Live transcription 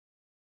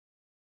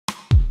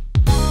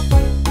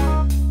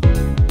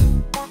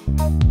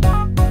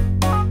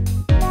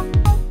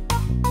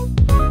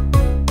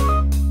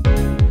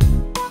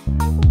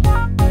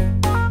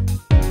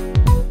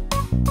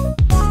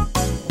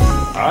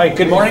right,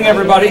 good morning,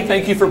 everybody.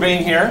 Thank you for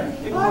being here.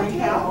 Good morning,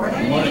 Cal.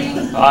 Good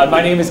morning. My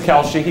name is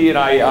Cal Sheehy, and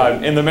I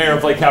am the mayor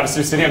of Lake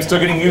Havasu City. I'm still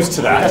getting used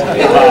to that.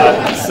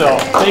 So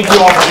thank you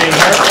all for being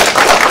here.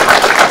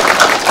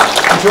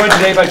 I'm joined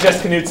today by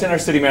Jess Knudsen, our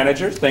city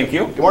manager. Thank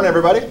you. Good morning,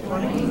 everybody. Good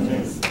morning.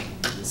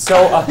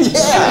 So, he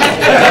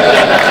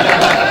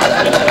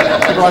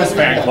brought his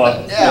fan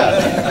club.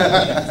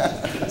 Yeah.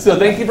 So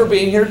thank you for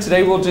being here.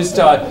 Today we'll just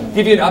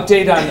give you an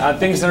update on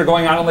things that are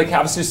going on in Lake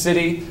Havasu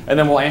City, and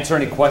then we'll answer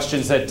any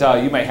questions that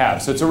you may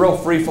have. So it's a real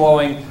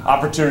free-flowing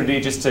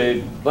opportunity just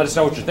to let us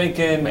know what you're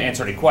thinking,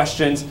 answer any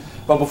questions.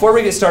 But before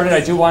we get started, I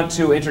do want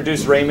to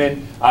introduce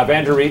Raymond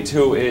van der Riet,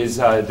 who is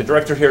the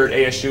director here at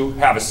ASU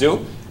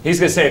Havasu.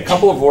 He's going to say a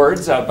couple of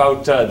words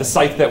about the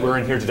site that we're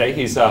in here today.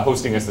 He's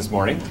hosting us this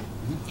morning.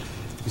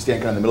 If you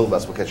stand kind of in the middle of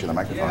us, we'll catch you on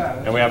the microphone.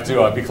 Yeah. And we have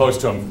to be close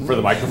to him for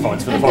the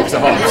microphones for the folks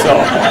at home. So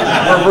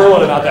we're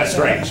really not that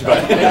strange.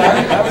 But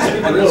I was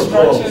given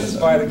instructions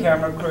by the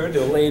camera crew to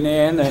lean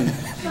in, and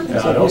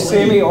so you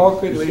see me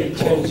awkwardly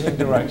changing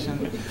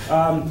direction.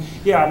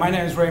 Yeah, my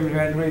name is Raymond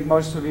van der Riet.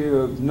 Most of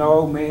you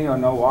know me or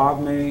know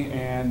of me,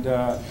 and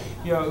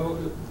you know,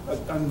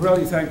 I'm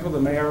really thankful the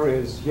mayor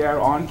is here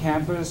on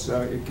campus.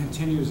 It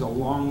continues a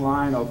long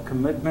line of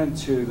commitment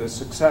to the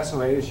success of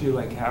ASU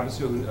Lake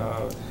Havasu.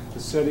 The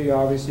city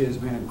obviously has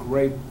been a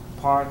great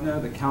partner.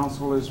 The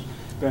council has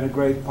been a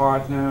great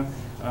partner.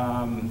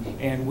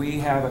 And we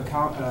have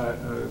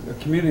a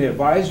community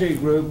advisory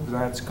group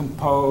that's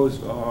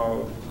comprised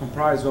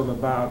of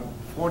about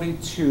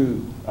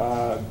 42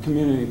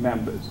 community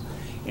members.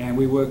 And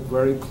we work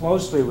very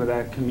closely with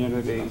that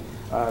community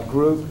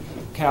group.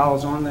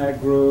 Cal's on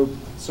that group,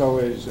 so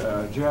is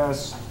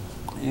Jess,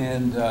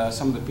 and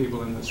some of the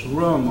people in this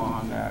room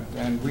on that.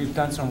 And we've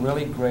done some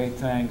really great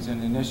things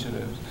and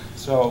initiatives.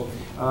 So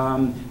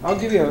I'll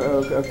give you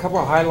a couple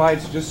of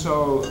highlights just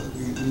so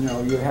you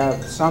know you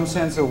have some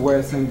sense of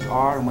where things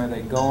are and where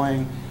they're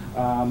going.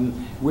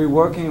 We're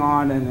working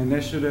on an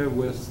initiative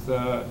with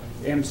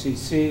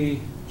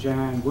MCC.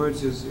 Jan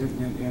Woods is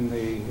in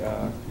the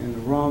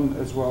room,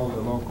 as well as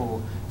the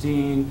local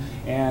dean,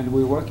 and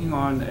we're working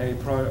on a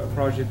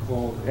project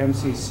called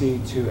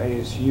MCC to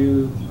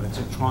ASU. It's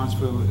a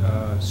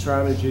transfer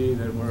strategy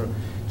that we're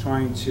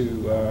trying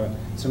to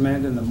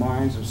cement in the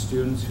minds of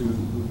students who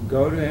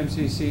go to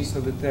MCC so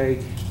that they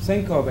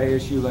think of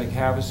ASU Lake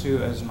Havasu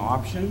as an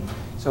option.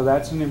 So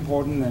that's an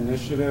important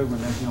initiative. We're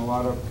making a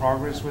lot of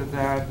progress with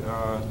that,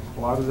 a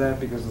lot of that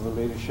because of the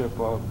leadership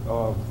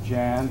of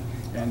Jan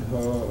and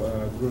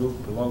her group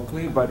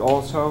locally, but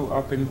also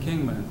up in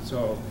Kingman.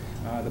 So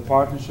the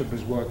partnership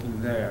is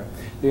working there.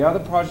 The other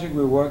project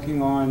we're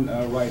working on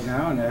right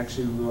now, and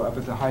actually we were up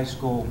at the high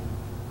school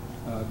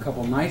a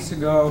couple nights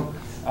ago,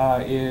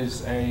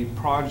 is a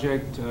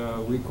project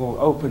we call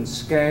Open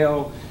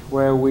Scale,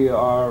 where we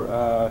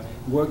are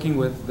working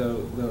with the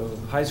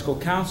high school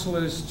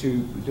counselors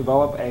to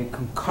develop a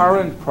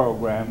concurrent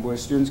program where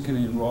students can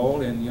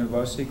enroll in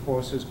university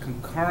courses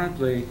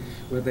concurrently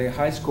with a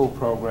high school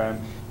program,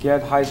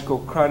 get high school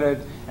credit,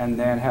 and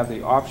then have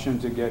the option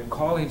to get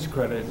college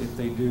credit if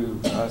they do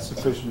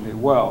sufficiently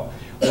well.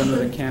 One of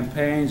the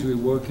campaigns we're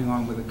working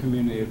on with the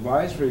community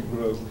advisory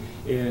group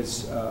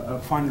is a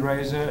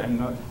fundraiser, and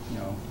you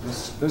know,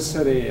 this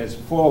city is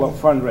full of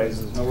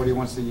fundraisers. Nobody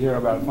wants to hear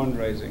about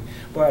fundraising.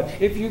 But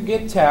if you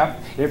get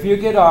tapped, if you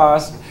get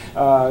asked,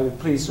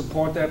 please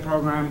support that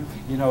program.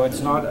 You know, it's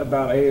not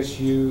about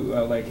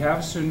ASU Lake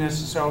Havasu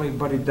necessarily,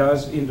 but it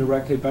does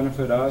indirectly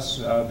benefit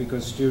us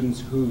because students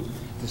who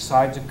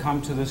decide to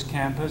come to this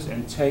campus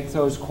and take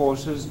those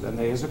courses, and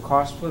there is a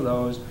cost for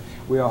those.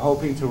 We are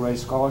hoping to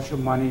raise scholarship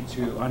money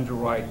to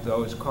underwrite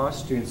those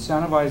costs, to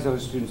incentivize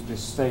those students to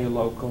stay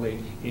locally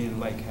in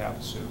Lake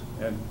Havasu.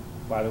 And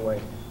by the way,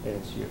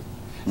 ASU.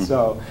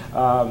 So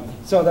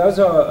those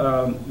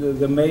are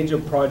the major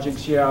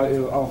projects here.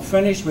 I'll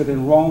finish with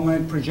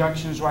enrollment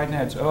projections right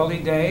now. It's early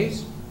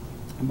days,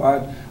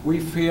 but we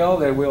feel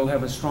that we'll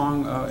have a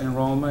strong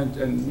enrollment,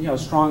 and you know,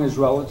 strong is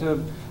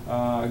relative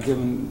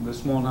given the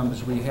small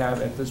numbers we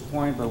have at this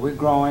point, but we're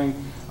growing.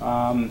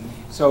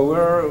 So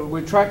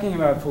we're tracking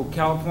about for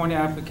California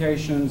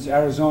applications,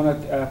 Arizona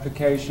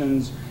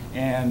applications,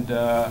 and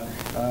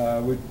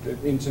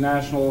with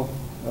international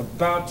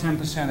about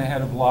 10%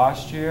 ahead of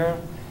last year.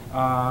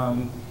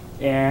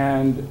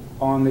 And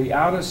on the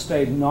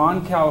out-of-state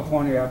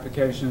non-California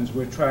applications,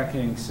 we're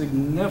tracking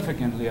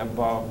significantly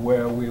above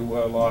where we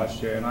were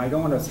last year. And I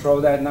don't want to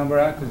throw that number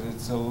out because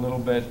it's a little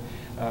bit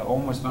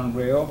almost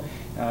unreal.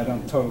 I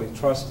don't totally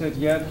trust it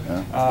yet.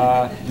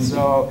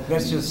 So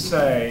let's just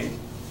say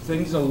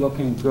things are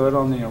looking good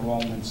on the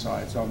enrollment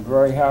side. So I'm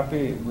very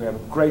happy. We have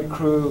a great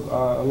crew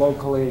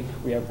locally.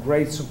 We have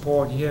great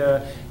support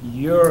here.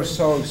 You're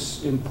so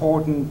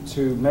important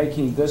to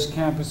making this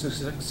campus a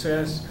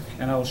success.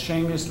 And I'll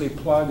shamelessly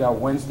plug our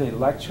Wednesday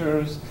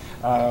lectures.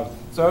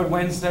 Third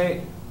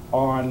Wednesday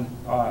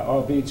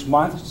of each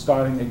month,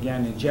 starting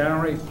again in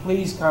January.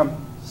 Please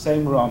come,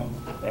 same room,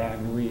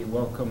 and we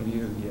welcome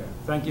you here.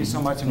 Thank you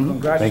so much, and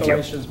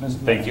congratulations,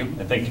 Mr. Mayor. Thank you,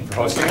 and thank you for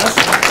hosting us.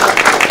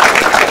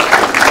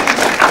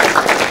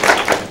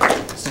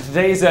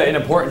 Today's an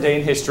important day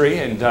in history,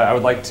 and I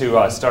would like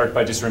to start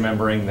by just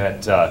remembering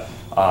that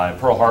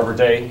Pearl Harbor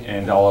Day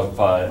and all of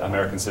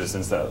American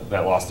citizens that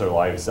lost their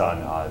lives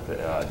on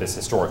this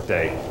historic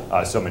day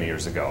so many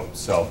years ago.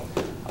 So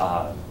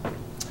I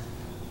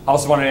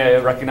also want to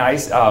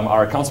recognize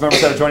our council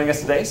members that are joining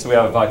us today. So we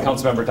have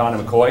Councilmember Donna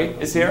McCoy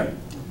is here.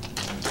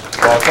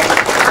 Welcome.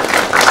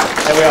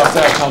 And we also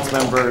have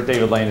Councilmember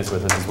David Lane is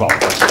with us as well.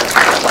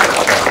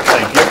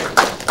 Thank you.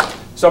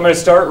 So I'm going to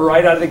start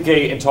right out of the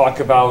gate and talk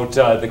about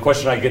the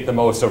question I get the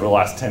most over the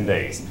last 10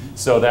 days.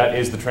 So that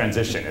is the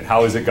transition and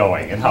how is it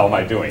going and how am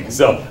I doing?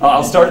 So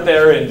I'll start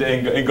there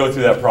and go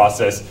through that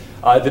process.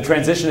 The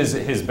transition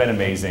has been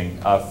amazing.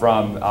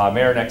 From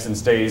Mayor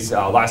Nexon's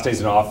last days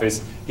in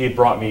office, he had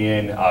brought me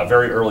in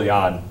very early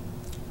on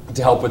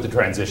to help with the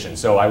transition.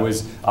 So I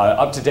was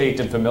up to date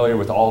and familiar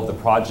with all of the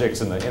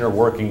projects and the inner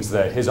workings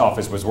that his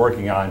office was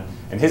working on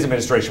and his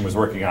administration was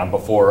working on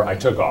before I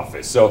took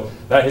office. So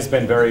that has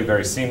been very,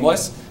 very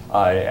seamless.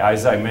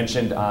 As I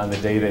mentioned on the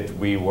day that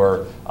we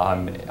were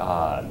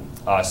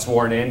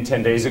sworn in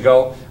 10 days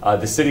ago,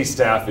 the city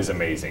staff is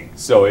amazing.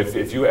 So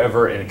if you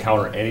ever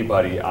encounter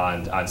anybody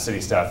on city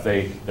staff,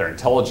 they're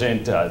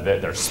intelligent,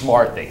 they're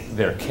smart,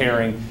 they're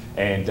caring,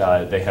 and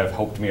they have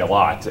helped me a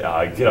lot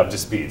get up to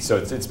speed. So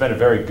it's been a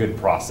very good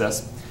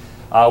process.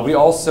 We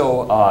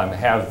also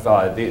have,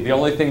 the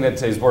only thing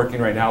that is working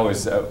right now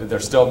is they're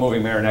still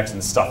moving Mayor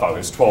Nexon's stuff out. It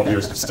was 12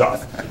 years of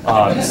stuff.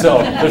 So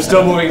they're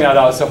still moving that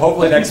out. So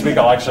hopefully next week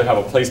I'll actually have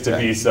a place to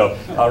be. So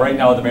right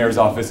now the mayor's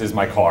office is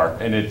my car,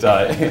 and it's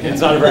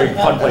not a very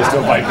fun place to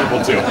invite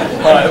people to.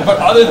 But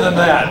other than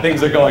that,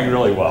 things are going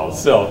really well.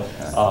 So,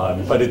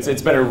 but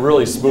it's been a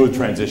really smooth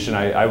transition.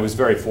 I was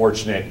very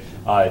fortunate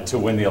to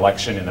win the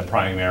election in the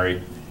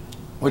primary,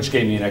 which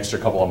gave me an extra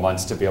couple of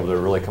months to be able to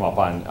really come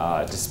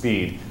up to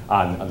speed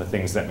on the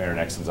things that Mayor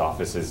Nexon's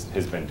office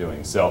has been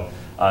doing. So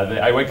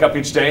I wake up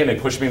each day and they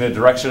push me in a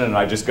direction and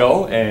I just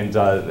go, and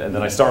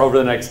then I start over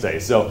the next day.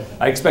 So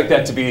I expect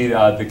that to be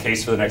the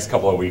case for the next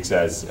couple of weeks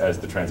as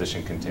the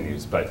transition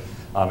continues. But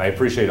I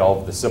appreciate all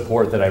of the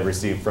support that I've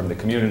received from the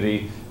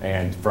community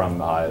and from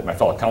my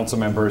fellow council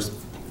members,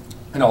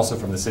 and also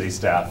from the city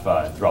staff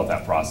throughout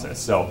that process.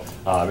 So,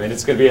 and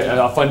it's going to be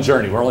a fun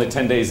journey. We're only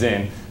 10 days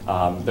in.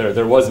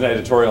 There was an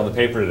editorial in the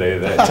paper today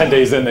that 10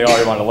 days in they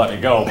already want to let me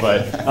go,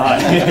 but but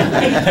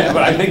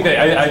I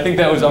think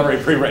that was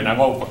already pre-written. I'm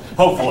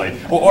hopefully,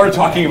 or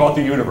talking about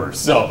the universe.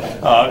 So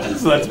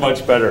so that's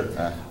much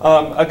better.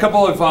 A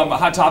couple of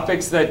hot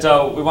topics that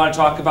we want to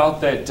talk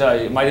about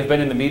that might have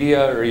been in the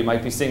media or you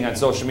might be seeing on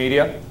social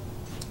media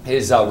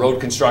is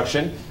road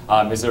construction.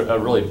 Is a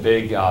really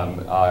big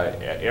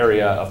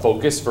area of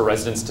focus for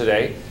residents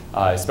today,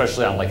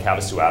 especially on Lake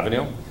Havasu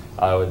Avenue.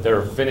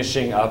 They're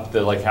finishing up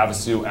the Lake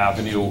Havasu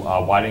Avenue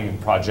widening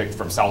project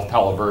from South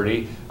Palo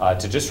Verde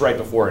to just right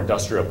before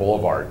Industrial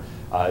Boulevard.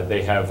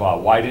 They have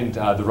widened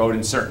the road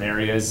in certain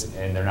areas,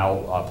 and they're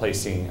now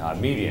placing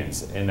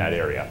medians in that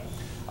area.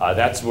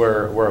 That's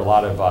where a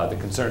lot of the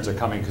concerns are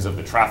coming because of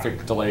the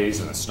traffic delays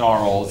and the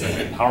snarls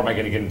and how am I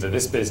going to get into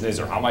this business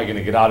or how am I going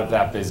to get out of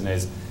that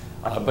business.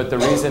 But the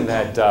reason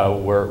that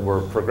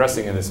we're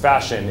progressing in this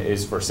fashion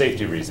is for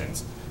safety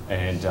reasons.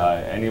 And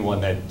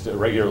anyone that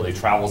regularly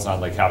travels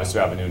on Lake Havasu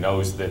Avenue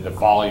knows that the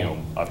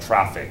volume of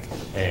traffic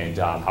and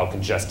how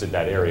congested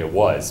that area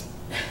was.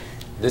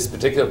 This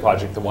particular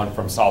project, the one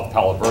from South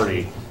Palo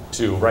Verde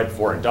to right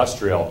before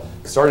Industrial,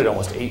 started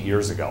almost 8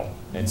 years ago.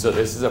 And so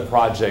this is a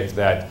project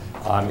that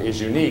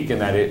is unique in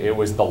that it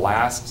was the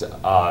last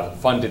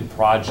funded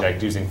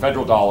project using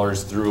federal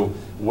dollars through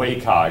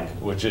WACOG,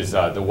 which is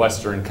the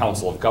Western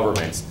Council of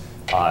Governments,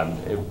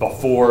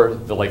 before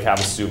the Lake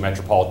Havasu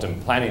Metropolitan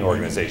Planning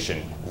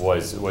Organization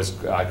was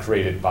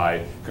created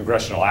by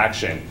congressional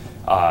action.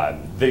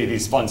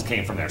 These funds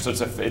came from there. So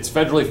it's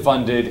federally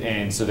funded,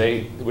 and so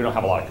we don't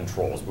have a lot of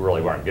controls. We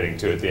really weren't getting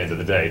to at the end of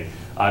the day.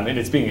 And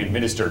it's being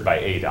administered by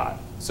ADOT.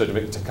 So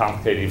to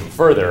complicate it even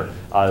further,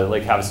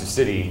 Lake Havasu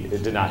City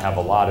did not have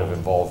a lot of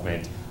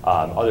involvement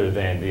other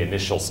than the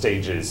initial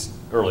stages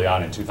early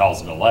on in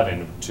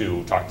 2011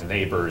 to talk to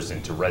neighbors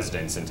and to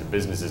residents and to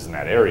businesses in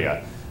that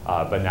area.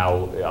 But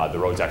now the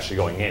road's actually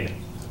going in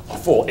a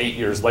full 8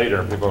 years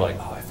later. People are like,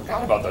 oh, I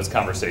forgot about those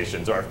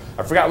conversations, or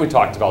I forgot we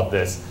talked about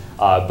this.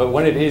 But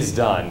when it is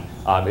done,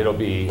 it'll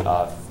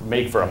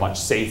make for a much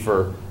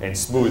safer and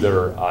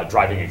smoother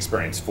driving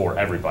experience for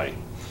everybody.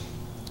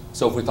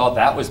 So if we thought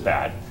that was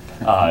bad,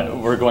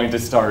 we're going to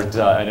start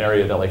an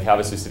area that Lake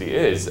Havasu City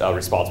is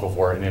responsible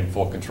for and in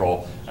full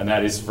control, and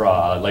that is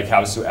from Lake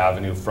Havasu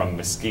Avenue from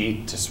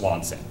Mesquite to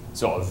Swanson.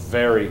 So a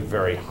very,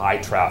 very high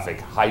traffic,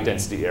 high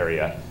density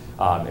area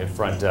in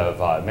front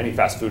of many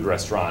fast food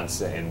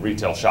restaurants and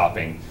retail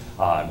shopping,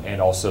 and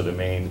also the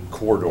main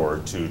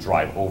corridor to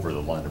drive over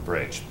the London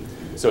Bridge.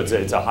 So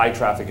it's a high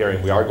traffic area,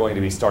 and we are going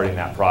to be starting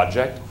that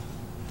project.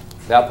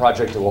 That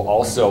project will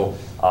also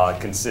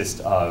consist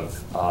of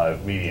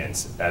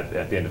medians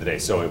at the end of the day.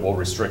 So it will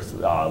restrict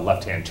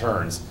left-hand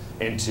turns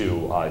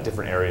into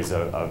different areas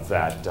of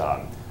that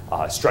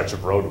stretch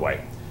of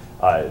roadway.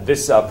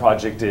 This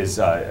project is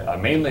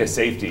mainly a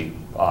safety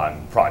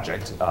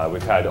project.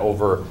 We've had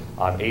over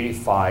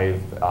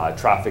 85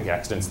 traffic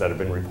accidents that have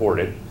been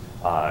reported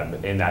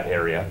in that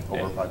area.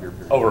 Over a 5-year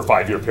period. Over a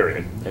 5-year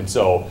period. And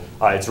so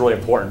it's really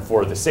important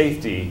for the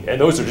safety, and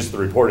those are just the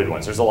reported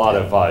ones. There's a lot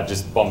of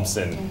just bumps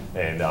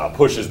and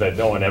pushes that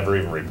no one ever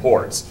even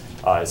reports.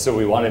 So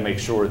we want to make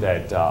sure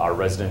that our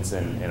residents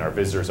and our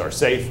visitors are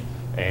safe,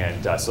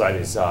 and so that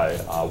is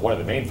one of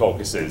the main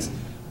focuses.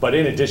 But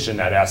in addition,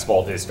 that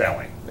asphalt is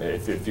failing.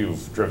 If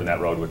you've driven that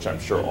road, which I'm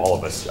sure all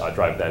of us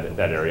drive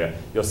that area,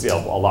 you'll see a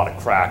lot of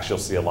cracks. You'll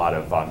see a lot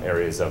of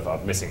areas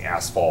of missing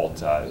asphalt,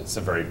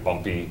 some very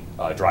bumpy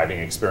driving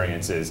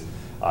experiences.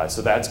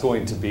 So that's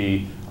going to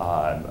be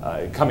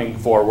coming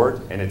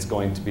forward, and it's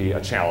going to be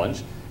a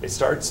challenge. It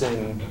starts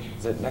in,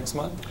 is it next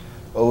month?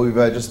 Well, we've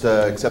just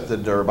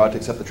accepted, or about to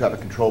accept the traffic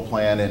control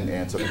plan,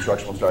 and so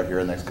construction will start here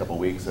in the next couple of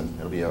weeks, and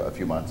it'll be a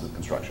few months of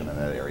construction in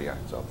that area.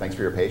 So thanks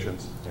for your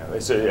patience. Yeah,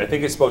 so I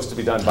think it's supposed to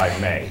be done by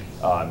May,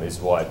 is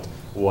what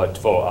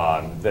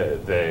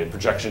the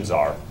projections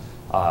are.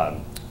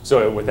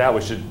 So with that,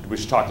 we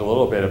should talk a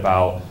little bit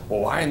about,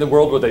 well, why in the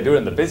world would they do it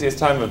in the busiest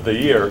time of the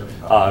year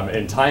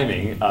in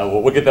timing?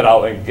 We'll get that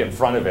out and get in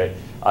front of it.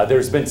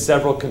 There's been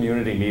several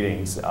community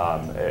meetings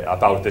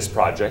about this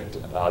project.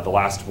 The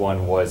last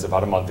one was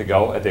about a month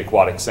ago at the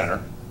Aquatic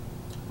Center.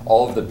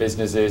 All of the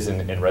businesses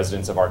and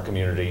residents of our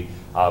community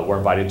were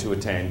invited to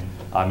attend.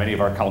 Many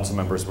of our council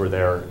members were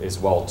there as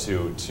well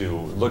to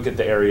look at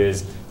the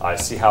areas,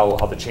 see how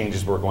the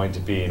changes were going to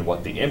be and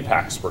what the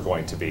impacts were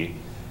going to be.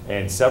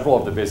 And several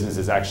of the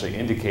businesses actually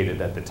indicated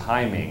that the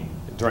timing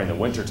during the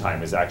winter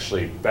time is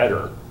actually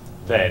better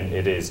than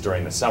it is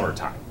during the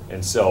summertime.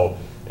 And so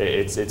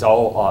it's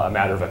all a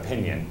matter of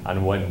opinion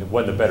on when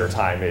the better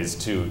time is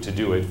to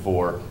do it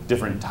for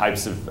different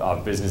types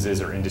of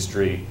businesses or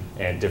industry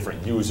and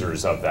different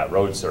users of that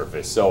road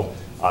surface. So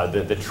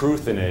the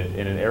truth in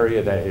an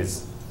area that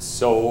is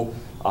so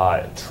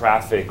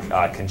traffic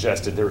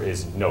congested, there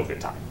is no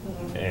good time.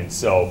 And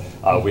so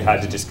we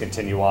had to just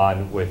continue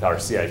on with our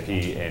CIP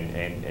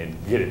and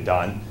get it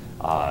done.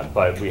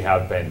 But we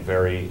have been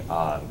very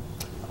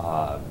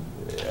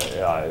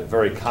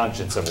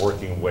conscious of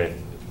working with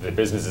the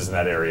businesses in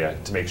that area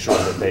to make sure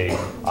that they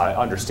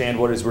understand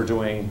what it is we're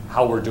doing,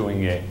 how we're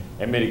doing it,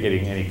 and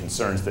mitigating any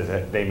concerns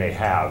that they may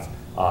have,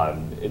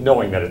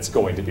 knowing that it's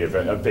going to be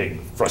a big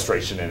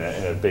frustration and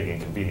a big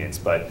inconvenience.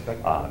 But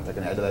I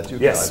can add to that too.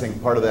 Yes. I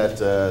think part of that,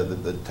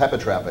 the type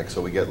of traffic, so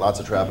we get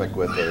lots of traffic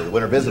with the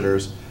winter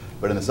visitors,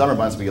 but in the summer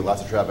months we get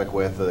lots of traffic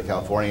with the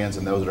Californians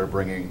and those that are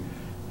bringing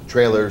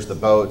trailers, the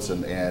boats,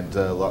 and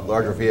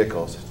larger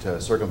vehicles to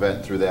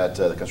circumvent through that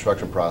the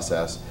construction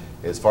process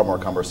is far more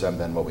cumbersome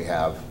than what we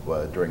have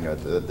during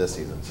this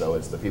season. So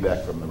it's the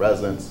feedback from the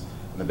residents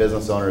and the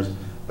business owners,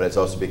 but it's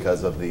also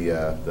because of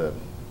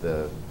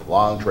the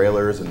long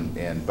trailers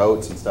and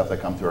boats and stuff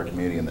that come through our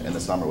community in the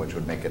summer, which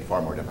would make it far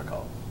more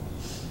difficult.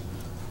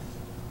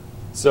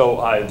 So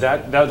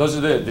those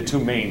are the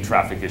two main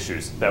traffic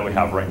issues that we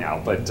have right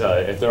now. But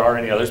if there are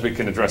any others, we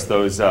can address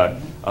those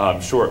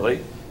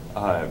shortly.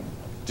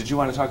 Did you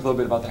want to talk a little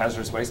bit about the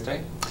Hazardous Waste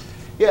Day?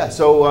 Yeah,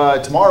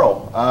 so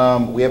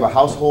tomorrow we have a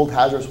Household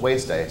Hazardous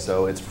Waste Day.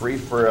 So it's free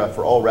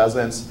for all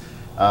residents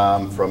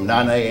from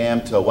 9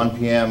 a.m. to 1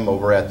 p.m.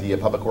 over at the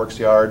Public Works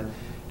Yard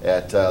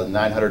at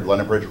 900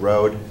 London Bridge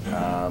Road.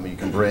 You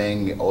can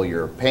bring all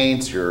your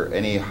paints,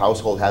 any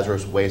household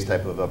hazardous waste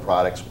type of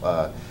products,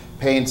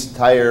 paints,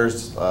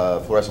 tires,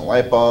 fluorescent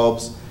light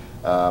bulbs,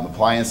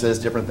 appliances,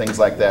 different things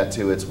like that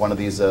too. It's one of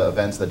these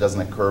events that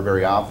doesn't occur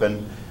very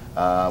often.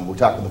 We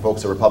talked to the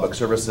folks at Republic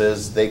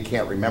Services. They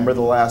can't remember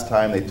the last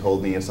time. They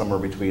told me somewhere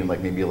between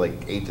maybe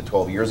 8 to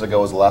 12 years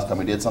ago was the last time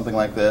we did something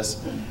like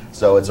this.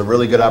 So it's a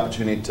really good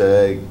opportunity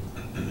to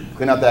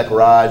clean out that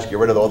garage, get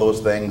rid of all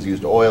those things,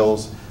 used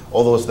oils,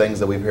 all those things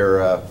that we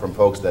hear from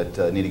folks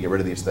that need to get rid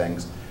of these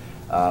things.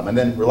 And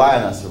then rely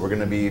on us. We're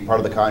going to be part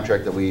of the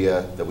contract that we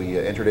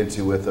entered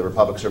into with the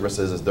Republic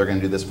Services. Is they're going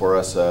to do this for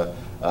us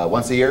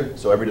once a year.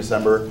 So every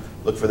December,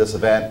 look for this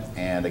event.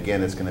 And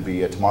again, it's going to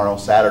be tomorrow,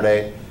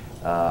 Saturday,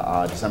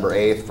 on December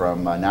 8th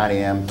from 9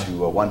 a.m.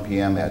 to 1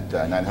 p.m. at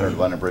 900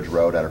 London Bridge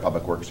Road at our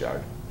Public Works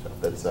Yard. So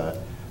that's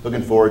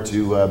looking forward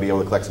to be able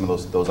to collect some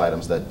of those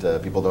items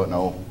that people don't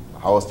know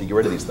how else to get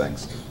rid of these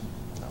things.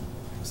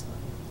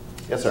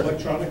 Yes, sir.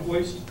 Electronic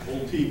waste,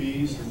 old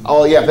TVs.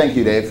 Oh yeah, thank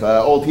you, Dave.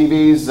 Old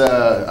TVs,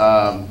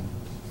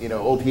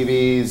 old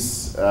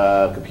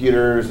TVs,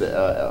 computers,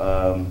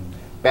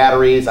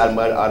 batteries,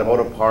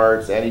 automotive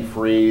parts,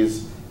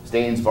 antifreeze,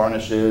 stains,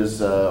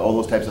 varnishes, all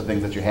those types of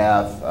things that you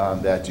have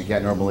that you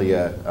can't normally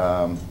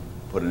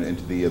put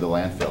into the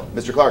landfill.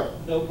 Mr. Clark.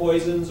 No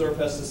poisons or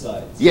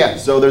pesticides? Yeah,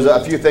 so there's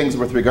a few things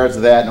with regards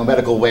to that. No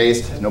medical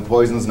waste, no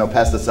poisons, no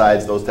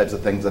pesticides, those types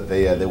of things that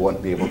they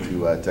won't be able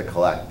to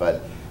collect.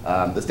 But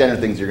the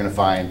standard things you're going to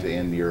find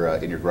in your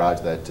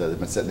garage that have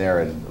been sitting there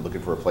and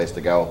looking for a place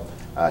to go.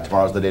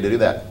 Tomorrow's the day to do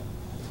that.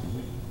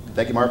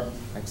 Thank you, Mark.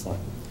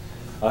 Excellent.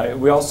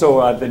 We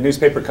also, the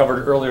newspaper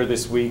covered earlier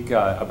this week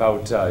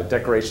about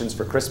decorations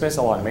for Christmas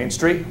along Main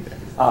Street.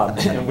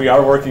 And we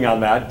are working on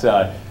that.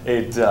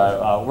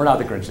 We're not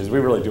the Grinches. We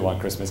really do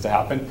want Christmas to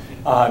happen.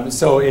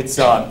 So it's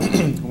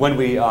when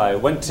we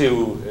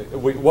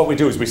what we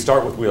do is we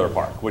start with Wheeler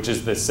Park, which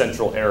is the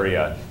central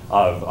area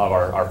of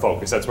our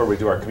focus. That's where we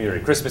do our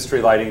community Christmas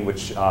tree lighting,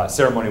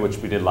 ceremony, which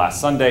we did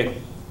last Sunday.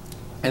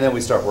 And then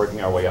we start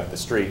working our way up the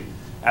street.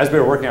 As we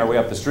were working our way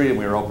up the street and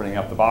we were opening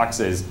up the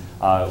boxes,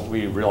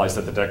 we realized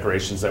that the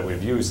decorations that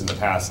we've used in the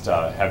past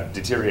have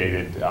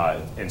deteriorated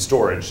in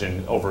storage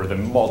and over the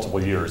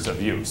multiple years of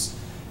use.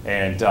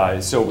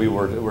 And so we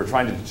were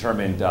trying to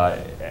determine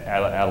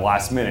at a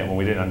last minute, when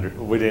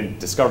we didn't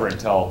discover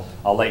until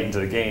late into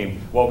the game,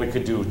 what we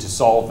could do to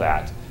solve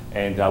that.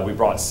 And we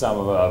brought some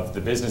of the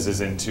businesses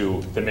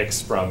into the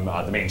mix from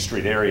the Main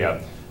Street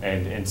area.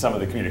 And some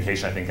of the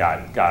communication, I think,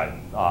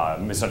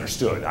 got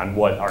misunderstood on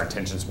what our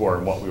intentions were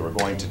and what we were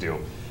going to do.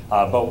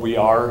 But we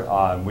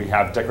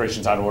have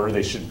decorations on order.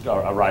 They should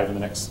arrive in the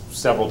next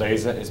several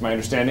days, is my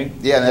understanding.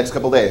 Yeah, the next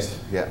couple days.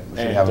 Yeah, we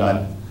should have them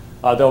in.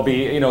 There'll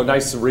be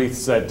nice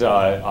wreaths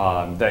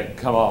that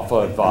come off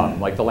of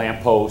like the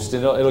lamp post.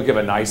 It'll give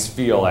a nice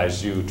feel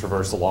as you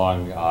traverse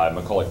along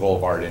Macaulay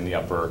Boulevard in the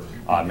upper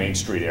Main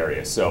Street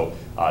area. So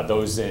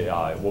those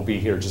will be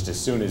here just as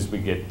soon as we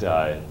get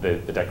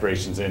the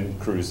decorations in.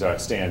 Crews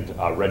stand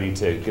ready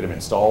to get them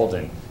installed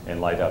and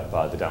light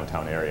up the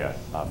downtown area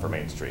for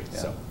Main Street. Yeah.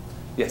 So,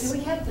 yes. Do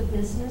we have the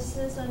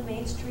businesses on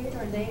Main Street?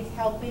 Are they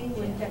helping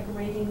with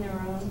decorating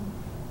their own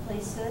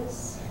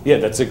places? Yeah,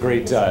 that's a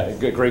great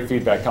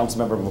feedback.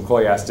 Councilmember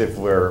McCoy asked if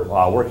we're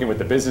working with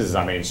the businesses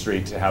on Main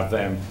Street to have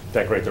them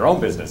decorate their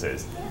own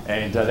businesses.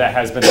 And that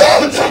has been a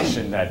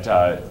conversation that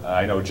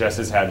I know Jess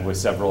has had with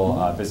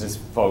several business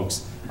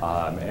folks,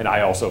 and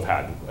I also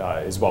have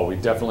had as well. We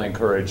definitely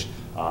encourage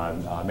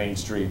Main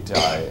Street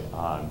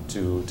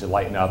to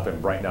lighten up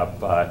and brighten up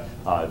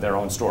their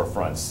own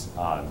storefronts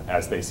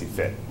as they see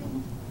fit.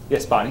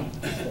 Yes, Bonnie?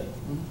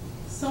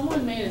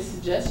 Someone made a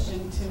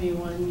suggestion to me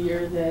one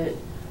year that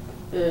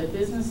the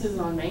businesses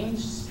on Main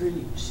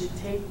Street should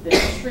take the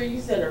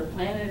trees that are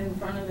planted in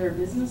front of their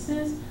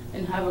businesses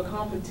and have a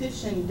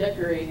competition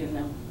decorating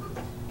them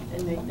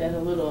and make that a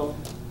little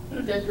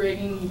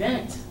decorating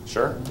event.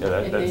 Sure. Yeah,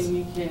 and then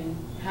you can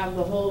have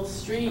the whole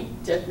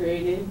street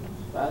decorated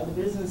by the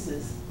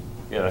businesses.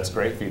 Yeah, that's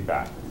great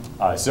feedback.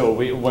 So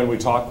when we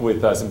talked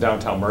with some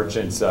downtown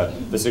merchants,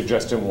 the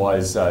suggestion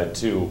was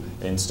to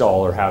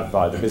install or have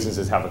the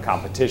businesses have a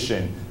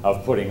competition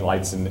of putting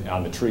lights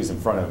on the trees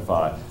in front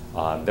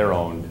of their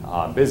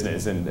own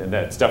business, and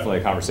that's definitely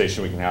a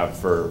conversation we can have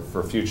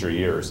for future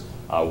years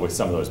with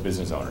some of those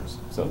business owners.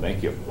 So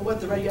thank you. Well,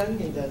 what the Red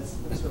Onion does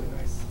looks really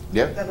nice.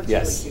 Yeah. That looks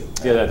Yes. really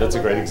cute. Yeah, that's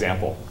a great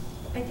example.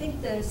 I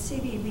think the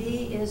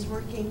CBB is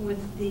working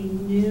with the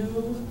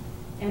new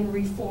and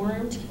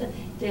reformed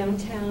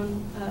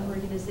downtown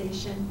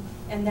organization,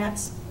 and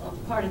that's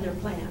part of their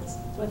plans.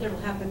 Whether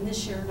it'll happen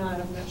this year or not,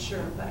 I'm not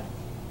sure, but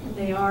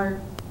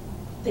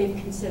they've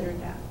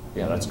considered that.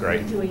 Yeah, that's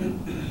great. Doing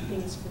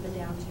things for the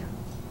downtown.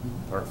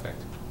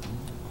 Perfect.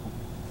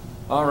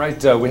 All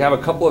right, we have a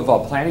couple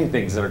of planning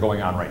things that are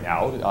going on right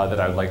now that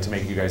I would like to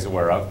make you guys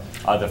aware of.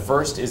 The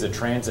first is a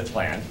transit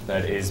plan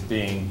that is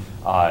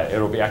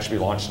it'll actually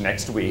be launched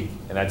next week,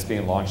 and that's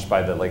being launched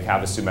by the Lake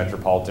Havasu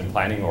Metropolitan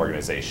Planning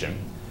Organization.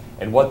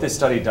 And what this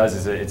study does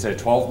is it's a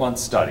 12-month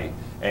study,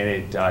 and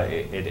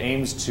it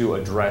aims to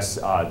address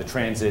the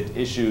transit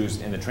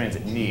issues and the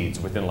transit needs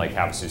within Lake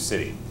Havasu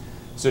City.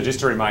 So just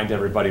to remind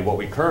everybody, what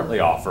we currently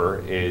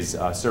offer is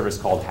a service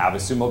called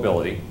Havasu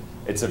Mobility.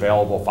 It's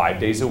available 5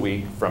 days a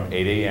week from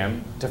 8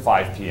 a.m. to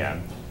 5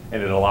 p.m.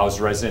 and it allows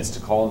residents to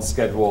call and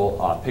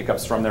schedule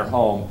pickups from their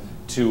home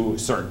to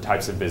certain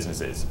types of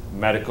businesses: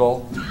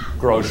 medical,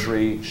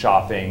 grocery,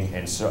 shopping,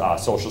 and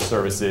social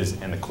services,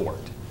 and the court.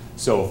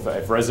 So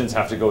if residents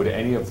have to go to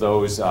any of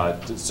those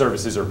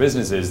services or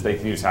businesses, they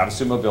can use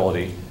Havasu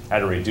Mobility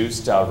at a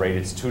reduced rate.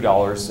 It's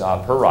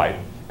 $2 per ride,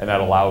 and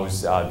that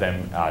allows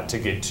them to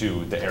get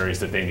to the areas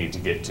that they need to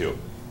get to.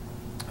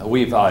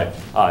 We've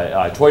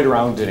toyed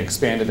around and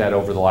expanded that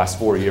over the last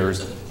 4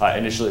 years.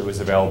 Initially it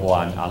was available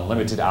on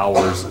limited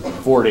hours,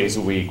 4 days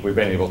a week. We've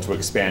been able to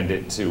expand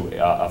it to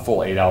a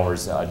full 8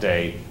 hours a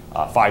day,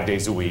 5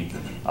 days a week.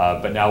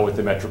 But now with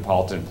the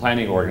Metropolitan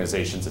Planning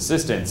Organization's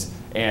assistance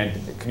and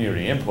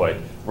community input,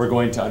 we're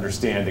going to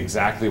understand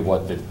exactly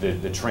what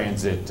the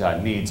transit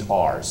needs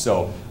are.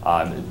 So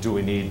do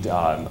we need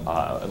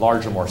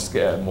larger, more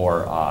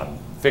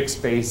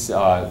fixed base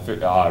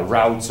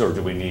routes, or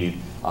do we need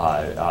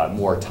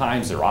more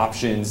times or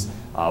options?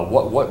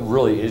 What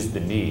really is the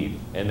need,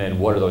 and then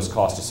what are those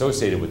costs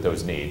associated with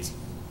those needs,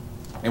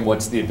 and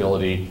what's the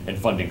ability and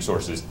funding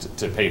sources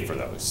to pay for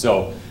those?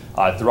 So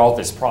throughout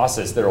this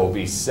process, there will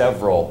be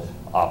several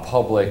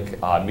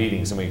public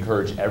meetings, and we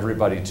encourage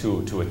everybody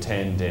to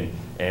attend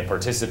and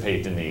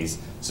participate in these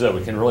so that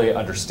we can really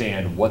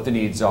understand what the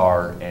needs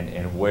are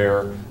and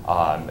where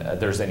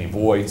there's any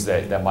voids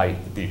that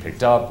might be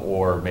picked up,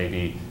 or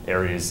maybe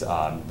areas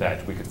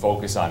that we could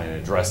focus on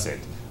and address it.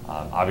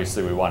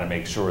 Obviously, we want to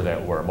make sure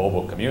that we're a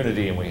mobile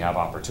community and we have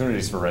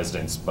opportunities for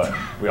residents, but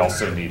we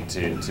also need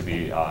to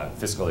be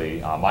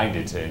fiscally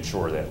minded to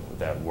ensure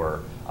that we're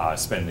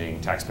spending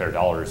taxpayer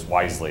dollars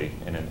wisely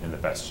and in the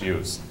best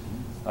use.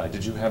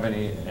 Did you have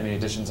any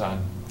additions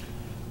on?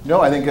 No,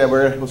 I think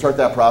we'll start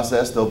that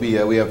process. There'll be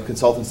we have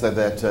consultants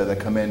that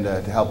come in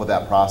to help with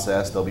that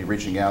process. They'll be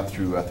reaching out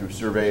through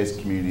surveys,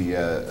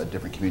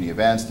 different community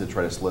events to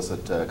try to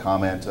solicit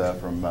comment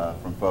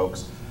from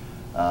folks,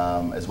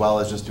 as well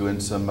as just doing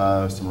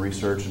some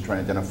research and trying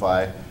to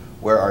identify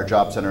where our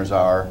job centers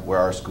are, where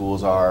our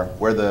schools are,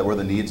 where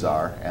the needs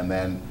are, and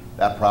then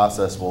that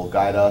process will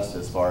guide us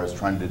as far as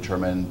trying to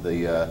determine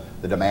the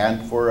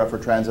demand for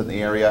transit in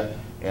the area.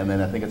 And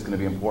then I think it's going to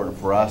be important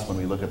for us when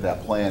we look at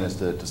that plan is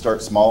to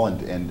start small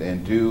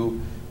and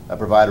do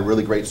provide a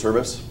really great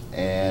service,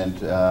 and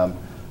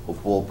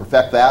we'll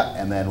perfect that,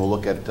 and then we'll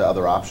look at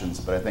other options.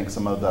 But I think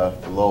some of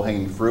the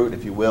low-hanging fruit,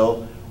 if you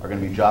will, are going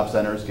to be job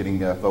centers, getting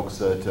folks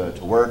to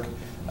work,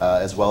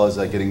 as well as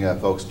getting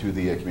folks to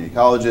the community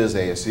colleges,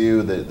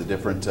 ASU, the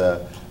different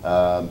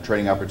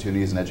training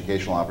opportunities and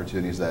educational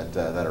opportunities that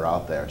are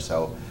out there.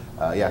 So.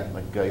 Yeah,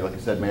 like I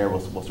said, Mayor,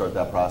 we'll start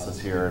that process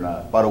here in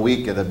about a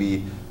week. It'll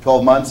be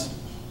 12 months,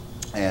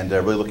 and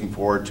really looking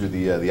forward to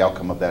the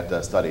outcome of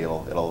that study.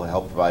 It'll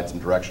help provide some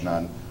direction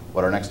on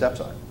what our next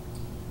steps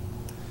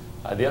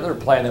are. The other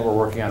plan that we're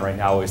working on right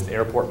now is the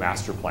airport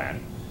master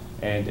plan.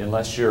 And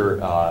unless you're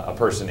a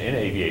person in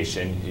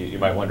aviation, you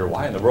might wonder,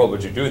 why in the world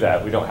would you do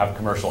that? We don't have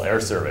commercial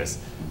air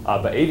service.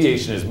 But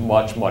aviation is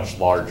much, much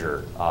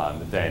larger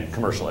than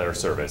commercial air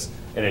service,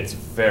 and it's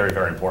very,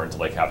 very important to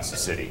Lake Havasu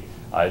City.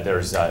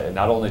 There's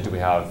not only do we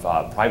have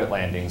private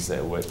landings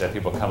that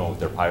people come in with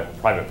their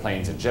private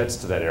planes and jets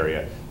to that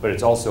area, but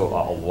it's also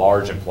a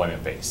large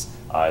employment base.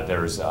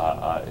 There's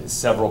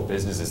several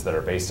businesses that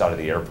are based out of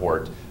the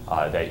airport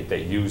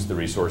that use the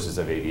resources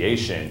of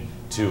aviation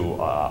to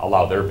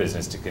allow their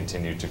business to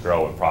continue to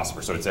grow and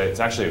prosper. So it's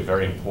actually a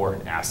very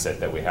important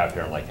asset that we have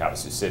here in Lake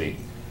Havasu City.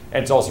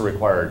 And it's also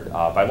required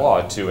by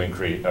law to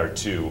increase or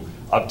to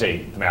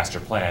update the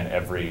master plan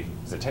every,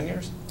 is it 10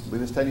 years? I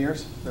believe it's 10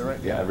 years, is that right?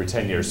 Yeah, every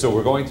 10 years. So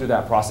we're going through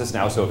that process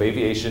now. So if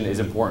aviation is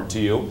important to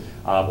you,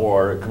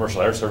 or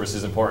commercial air service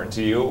is important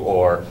to you,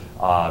 or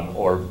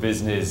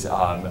business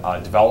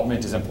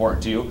development is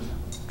important to you,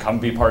 come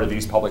be part of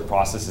these public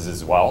processes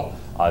as well.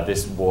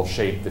 This will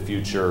shape the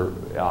future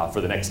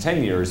for the next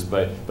 10 years,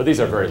 but these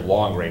are very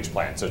long-range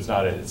plans. So it's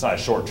not a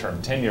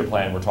short-term 10-year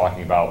plan we're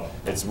talking about.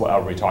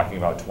 We're talking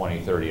about 20,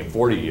 30, and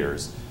 40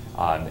 years.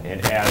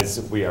 And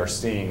as we are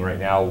seeing right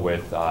now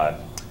with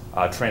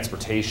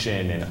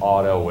transportation and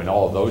auto and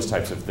all of those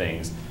types of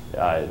things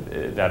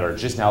that are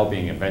just now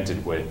being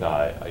invented with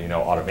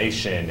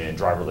automation and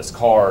driverless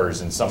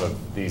cars and some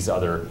of these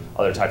other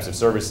types of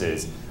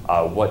services,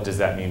 what does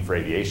that mean for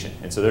aviation?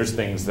 And so there's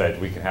things that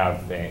we can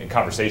have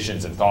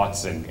conversations and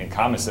thoughts and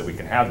comments that we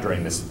can have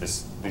during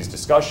these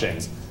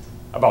discussions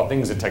about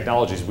things and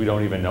technologies we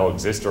don't even know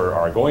exist or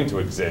are going to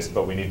exist,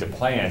 but we need to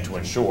plan to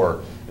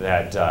ensure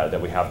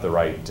that we have the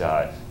right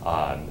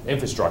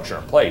infrastructure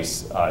in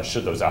place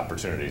should those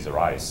opportunities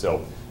arise.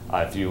 So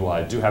if you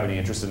do have any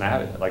interest in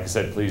that, like I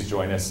said, please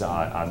join us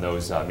on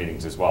those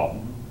meetings as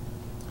well.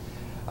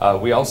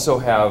 We also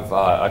have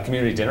a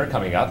community dinner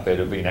coming up.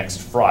 It'll be next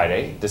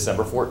Friday,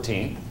 December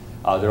 14th.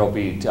 There will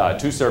be 2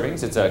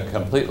 servings. It's a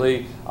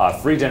completely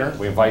free dinner.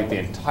 We invite the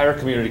entire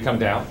community to come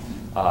down.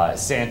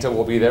 Santa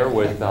will be there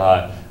with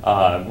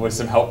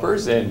some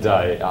helpers, and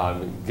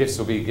gifts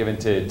will be given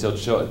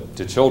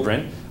to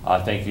children.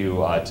 Thank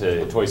you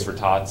to Toys for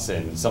Tots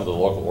and some of the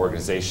local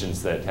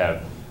organizations that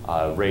have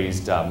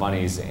raised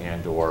monies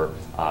and or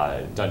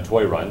done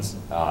toy runs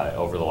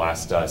over the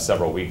last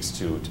several weeks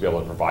to be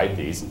able to provide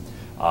these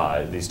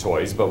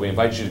toys. But we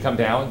invite you to come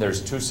down.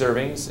 There's 2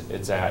 servings.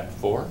 It's at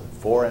 4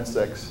 and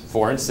 6.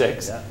 4 and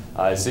 6.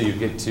 Yeah. So you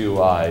get to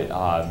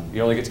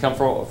you only get to come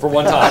for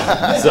one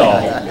time. So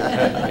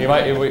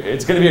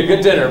it's going to be a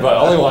good dinner, but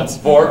only once,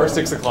 4 or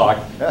 6 o'clock,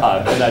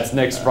 and that's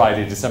next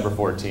Friday, December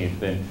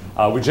 14th.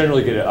 And we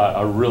generally get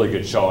a really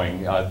good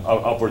showing.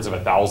 Upwards of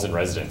 1,000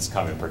 residents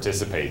come and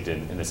participate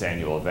in this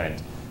annual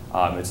event.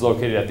 It's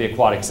located at the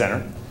Aquatic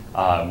Center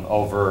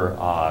over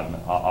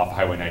off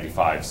Highway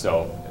 95.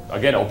 So.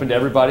 Again, open to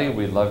everybody.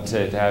 We'd love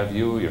to have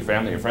you, your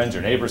family, your friends,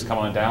 your neighbors come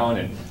on down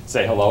and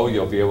say hello.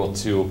 You'll be able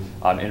to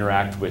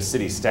interact with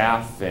city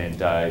staff and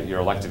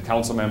your elected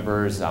council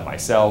members,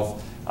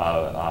 myself.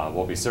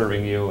 We'll be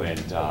serving you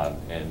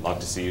and love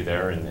to see you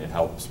there and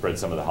help spread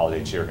some of the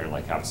holiday cheer here in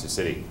Lake Havasu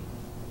City.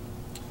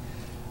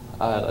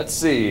 Let's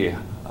see.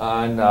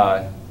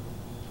 On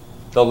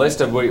the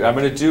list of what I'm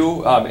going to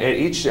do at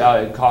each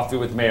Coffee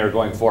with Mayor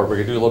going forward, we're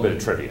going to do a little bit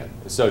of trivia.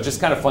 So just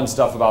kind of fun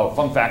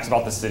facts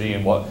about the city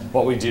and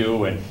what we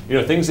do, and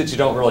things that you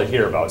don't really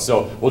hear about.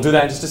 So we'll do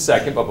that in just a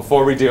second, but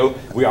before we do,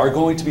 we are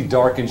going to be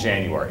dark in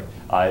January.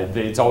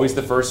 It's always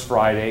the first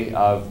Friday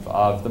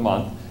of the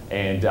month,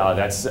 and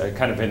that's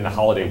kind of in the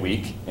holiday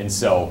week. And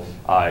so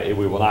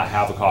we will not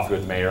have a Coffee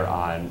with Mayor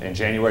in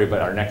January,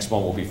 but our next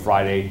one will be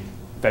Friday,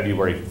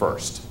 February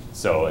 1st.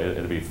 So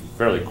it'll be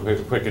fairly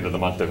quick into the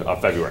month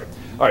of February.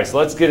 All right, so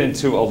let's get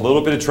into a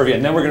little bit of trivia,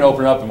 and then we're going to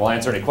open it up and we'll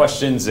answer any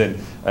questions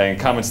and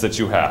comments that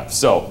you have.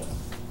 So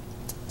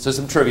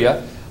some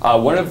trivia.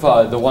 One of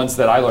the ones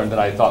that I learned that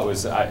I thought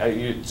was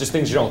just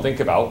things you don't think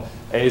about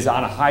is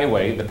on a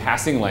highway, the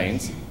passing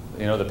lanes,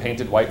 you know, the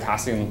painted white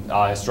passing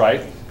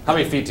stripe. How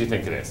many feet do you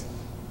think it is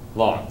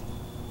long?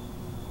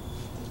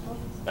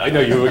 I know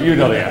you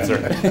know the answer.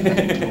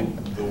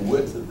 The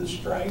width of the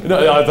stripe?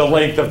 No, the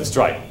length of the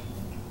stripe.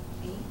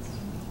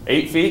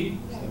 8 feet?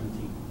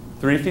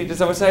 3 feet, does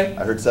someone say?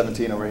 I heard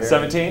 17 over here.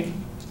 17?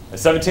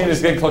 17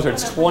 is getting closer.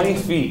 It's 20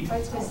 feet. I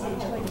was going to say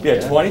 20.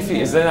 Yeah, 20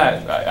 feet. Isn't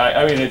that,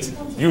 I mean, it's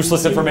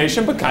useless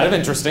information, but kind of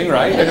interesting,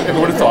 right? Who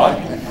would have thought?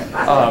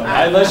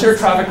 Unless you're a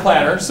traffic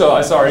planner,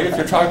 so sorry, if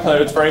you're a traffic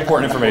planner, it's very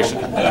important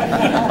information.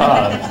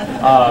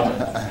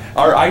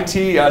 Our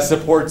IT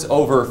supports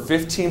over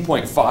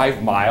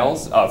 15.5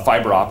 miles of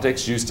fiber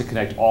optics used to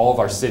connect all of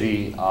our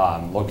city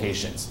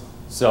locations.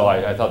 So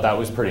I thought that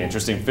was pretty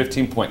interesting.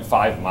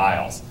 15.5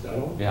 miles.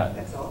 Yeah,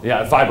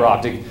 yeah, fiber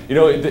optic. You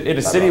know, in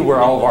a city where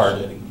all of our,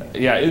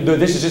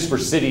 this is just for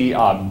city,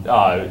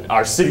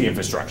 our city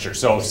infrastructure.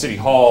 So City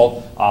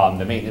Hall,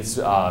 the maintenance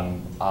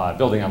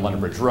building on London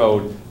Bridge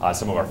Road,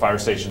 some of our fire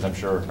stations, I'm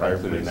sure, are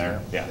included in there.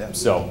 Yeah.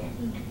 So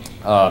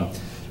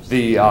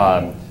the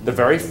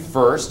very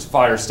first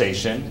fire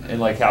station in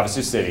Lake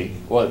Havasu City.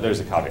 Well, there's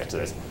a caveat to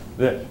this.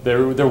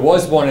 There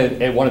was one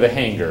at one of the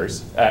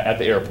hangars at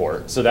the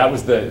airport, so that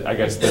was I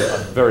guess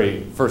the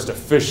very first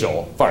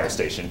official fire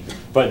station.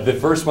 But the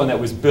first one that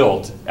was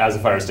built as a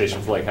fire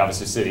station for Lake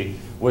Havasu City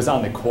was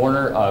on the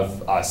corner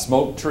of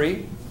Smoke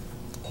Tree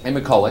and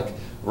McCulloch,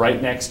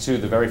 right next to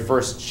the very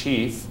first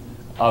chief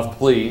of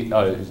police,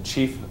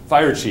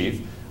 fire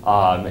chief.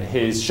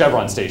 His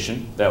Chevron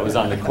station that was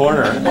on the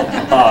corner of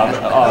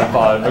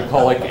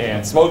McCulloch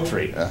and Smoke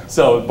Tree. Yeah.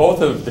 So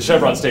both of the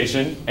Chevron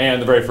station and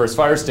the very first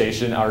fire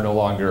station are no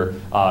longer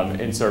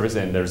in service,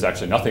 and there's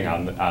actually nothing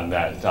on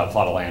that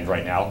plot of land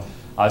right now.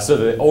 So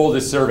the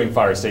oldest serving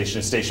fire station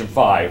is Station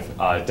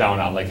 5 down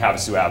on Lake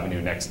Havasu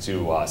Avenue next to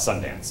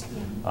Sundance.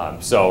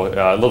 So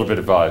a little bit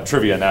of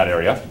trivia in that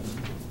area.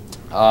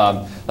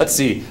 Let's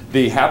see,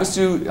 the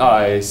Havasu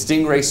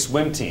Stingray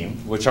swim team,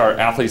 which are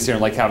athletes here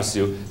in Lake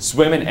Havasu,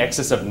 swim in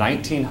excess of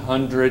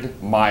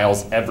 1,900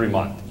 miles every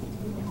month.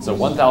 So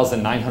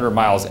 1,900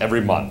 miles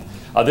every month.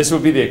 This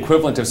would be the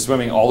equivalent of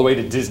swimming all the way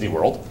to Disney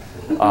World.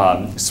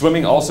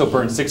 Swimming also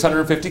burns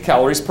 650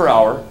 calories per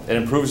hour. It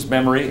improves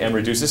memory and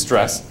reduces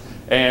stress,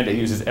 and it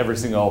uses every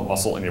single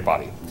muscle in your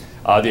body.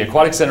 The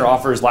Aquatic Center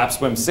offers lap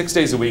swim 6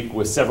 days a week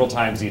with several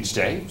times each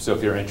day. So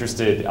if you're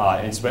interested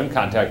in swim,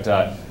 contact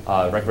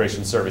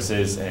Recreation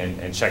Services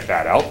and check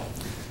that out.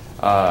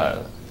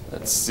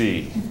 Let's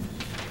see.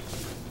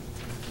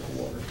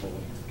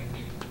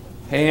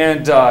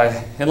 And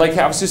in Lake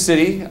Havasu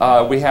City,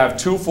 we have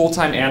 2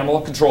 full-time animal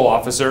control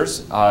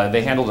officers.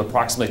 They handled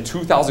approximately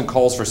 2,000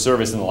 calls for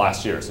service in the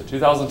last year. So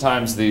 2,000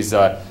 times these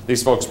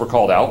folks were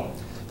called out.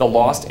 The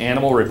lost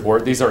animal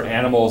report, these are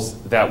animals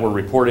that were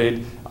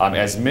reported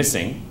as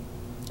missing,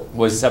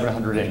 was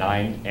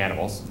 709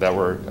 animals that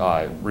were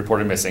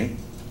reported missing.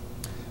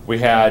 We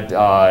had,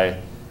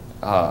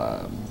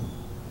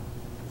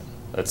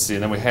 let's see,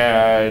 and then we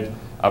had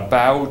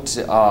about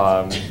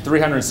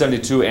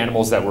 372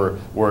 animals that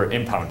were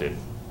impounded.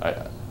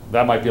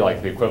 That might be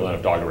like the equivalent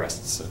of dog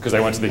arrests, because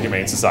I went to the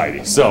Humane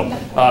Society, so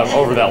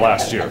over that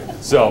last year.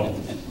 So.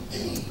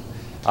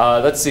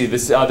 Let's see,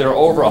 there are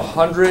over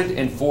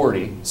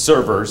 140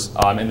 servers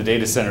in the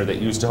data center that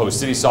use to host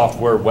city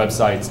software,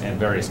 websites, and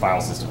various file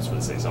systems for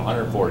the city. So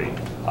 140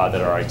 that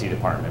our IT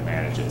department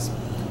manages.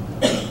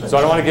 So I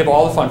don't want to give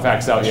all the fun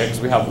facts out yet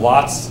because we have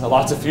lots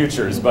of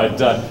futures,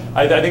 but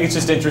I think it's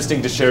just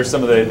interesting to share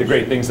some of the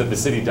great things that the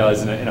city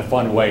does in a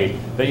fun way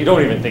that you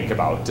don't even think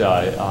about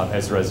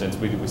as residents.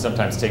 We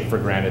sometimes take for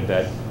granted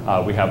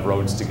that we have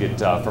roads to get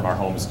from our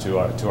homes to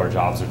our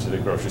jobs or to the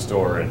grocery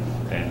store,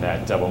 and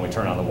that when we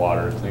turn on the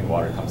water, clean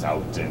water comes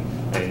out, and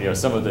you know,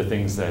 some of the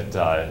things that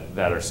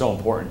are so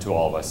important to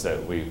all of us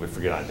that we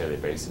forget on a daily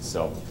basis.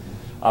 So.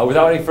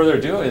 Without any further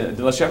ado,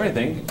 unless you have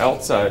anything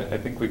else, I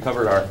think we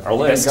covered our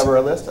list. We cover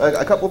our list.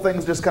 A couple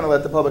things just kind of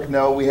let the public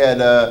know. We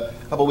had a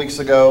couple weeks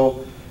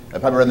ago,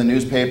 probably read in the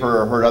newspaper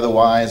or heard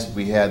otherwise,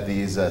 we had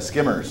these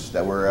skimmers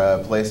that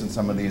were placed in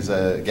some of these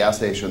gas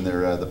stations.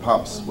 They're the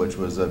pumps, which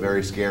was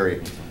very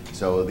scary.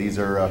 So these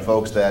are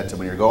folks that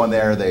when you're going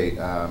there, they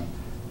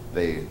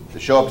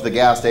show up to the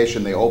gas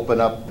station, they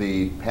open up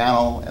the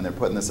panel, and they're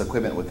putting this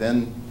equipment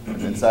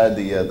inside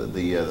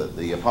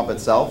the pump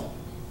itself.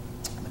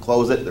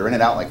 Close it, they're in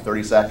and out in like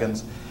 30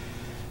 seconds.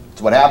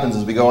 So what happens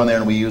is we go in there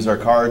and we use our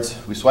cards,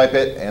 we swipe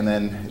it, and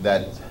then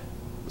that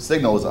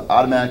signal is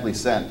automatically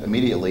sent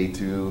immediately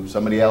to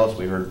somebody else.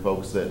 We heard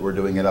folks that were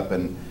doing it up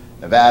in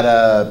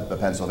Nevada,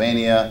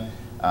 Pennsylvania.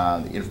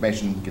 The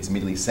information gets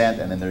immediately sent,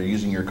 and then they're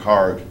using your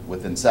card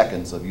within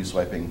seconds of you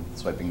swiping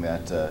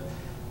that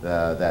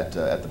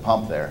at the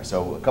pump there.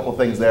 So a couple of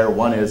things there.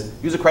 One is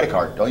use a credit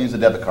card. Don't use a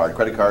debit card.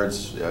 Credit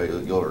cards,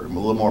 you're a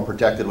little more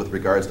protected with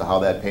regards to how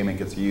that payment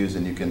gets used,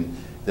 and you can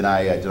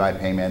deny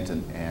payment.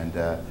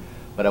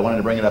 But I wanted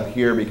to bring it up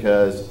here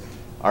because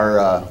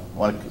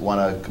want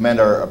to commend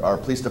our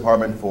police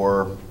department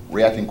for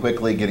reacting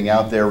quickly, getting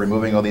out there,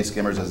 removing all these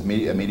skimmers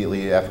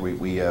immediately after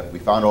we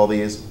found all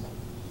these.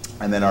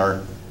 And then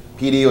our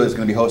PD is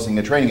going to be hosting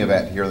a training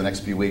event here in the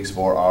next few weeks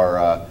for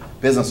our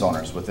business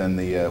owners within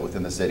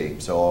the city.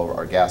 So all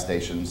our gas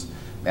stations,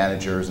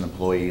 managers, and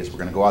employees. We're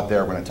going to go out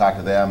there. We're going to talk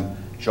to them,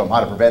 show them how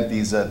to prevent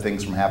these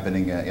things from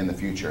happening in the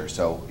future.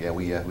 So yeah,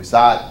 we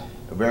saw it.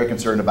 We're very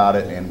concerned about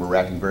it, and we're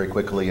reacting very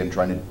quickly and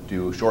trying to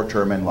do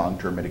short-term and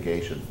long-term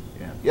mitigation.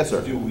 Yeah. Yes,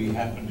 sir. Do we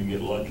happen to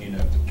get lucky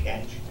enough to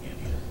catch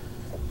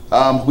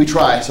any? We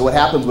try. So what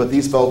happens with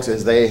these folks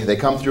is they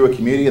come through a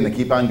community and they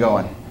keep on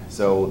going.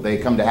 So they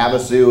come to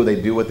Havasu,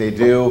 they do what they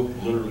do.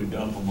 Literally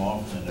dump them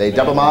off. And they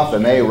dump them off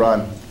and they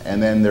run.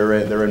 And then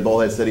they're in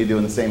Bullhead City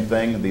doing the same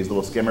thing. These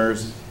little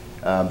skimmers,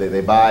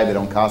 they buy. They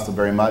don't cost them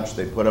very much.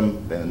 They put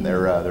them, and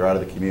they're out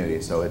of the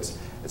community. So it's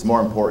more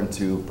important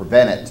to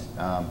prevent it.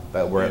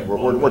 But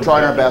we're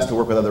trying our best to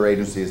work with other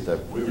agencies to.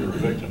 We were a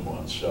victim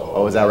once. So.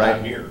 Oh, is that right?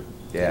 I'm here.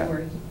 Yeah.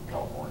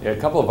 Yeah, a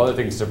couple of other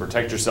things to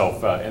protect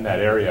yourself in that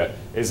area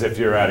is if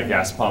you're at a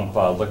gas pump,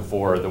 look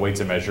for the weights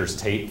and measures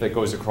tape that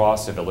goes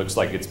across. If it looks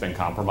like it's been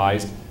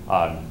compromised,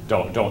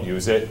 don't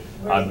use it.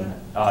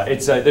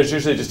 There's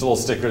usually just a little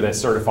sticker that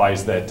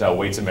certifies that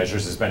weights and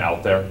measures has been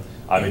out there.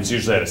 It's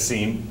usually at a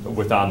seam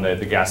on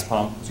the gas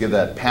pump. So you have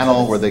that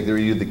panel where they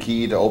use the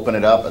key to open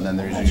it up, and then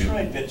there's That's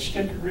right, that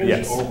sticker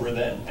is over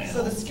that panel.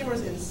 So the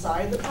skimmer's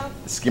inside the pump?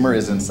 The skimmer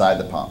is inside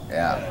the pump.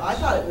 Yeah. I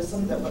thought it was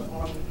something that went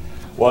on.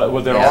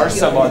 Well, there are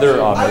some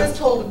other. I was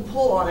told to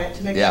pull on it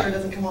to make sure it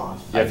doesn't come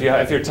off.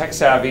 Yeah, if you're tech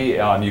savvy,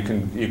 you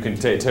can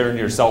turn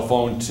your cell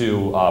phone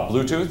to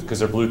Bluetooth because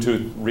they're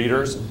Bluetooth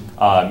readers.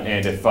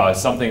 And if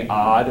something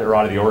odd or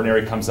out of the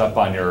ordinary comes up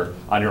on your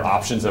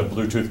options of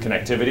Bluetooth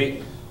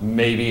connectivity,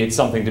 maybe it's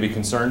something to be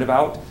concerned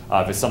about.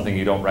 If it's something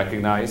you don't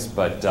recognize,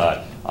 but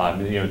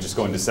just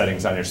go into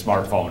settings on your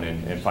smartphone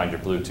and find your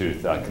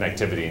Bluetooth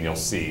connectivity, and you'll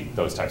see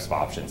those types of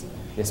options.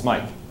 Yes,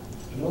 Mike.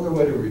 Another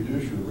way to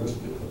reduce your risk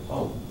at the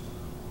pump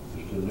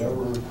is to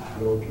never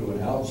go to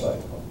an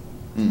outside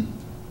pump.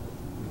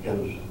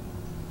 Because,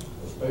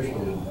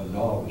 especially a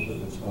novice,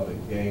 if it's not a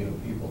gang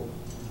of people,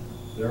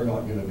 they're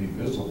not going to be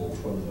visible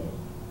from the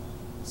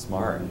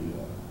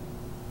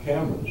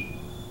cameras.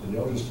 And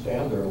they'll just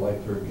stand there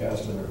like they're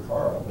gassing their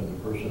car up, and the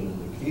person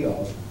in the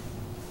kiosk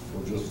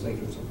will just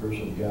think it's a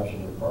person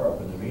gassing their car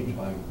up. In the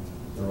meantime,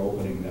 they're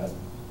opening that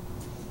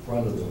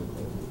front of the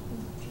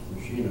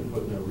machine and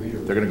putting their reader.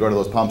 They're going to go to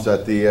those pumps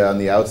on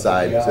the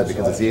outside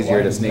because it's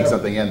easier to sneak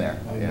something in there.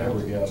 I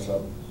never gas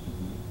up,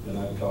 and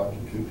I've talked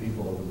to 2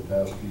 people over the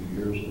past few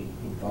years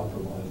who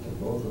compromised, and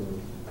both of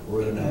them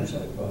were in an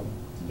outside pump.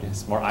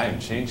 Yes, I am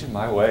changing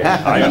my way.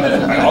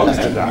 I always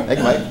did that. Thank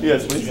you, Mike.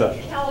 Yes, Lisa.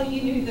 How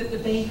you knew that the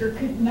banker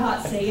could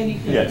not say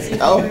anything. Yes.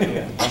 Oh.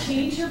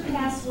 Change your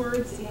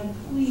passwords and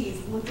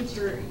please look at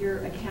your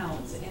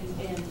accounts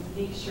and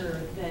make sure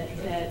that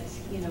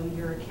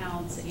your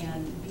accounts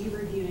and be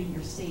reviewing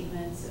your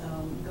statements,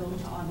 go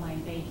to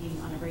online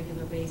banking on a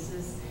regular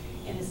basis.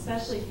 And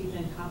especially if you've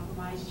been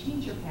compromised,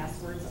 change your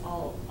passwords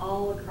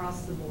all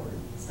across the board.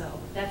 So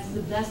that's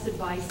the best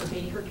advice a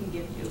banker can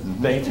give you.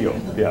 Thank you.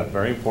 Yeah,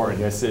 very important.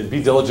 Yes,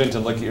 be diligent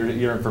and look at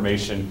your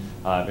information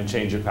and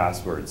change your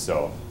passwords.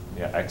 So,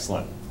 yeah,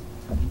 excellent.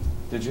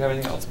 Did you have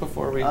anything else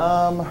before we? The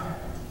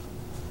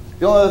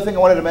only other thing I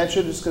wanted to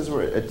mention, just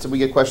because we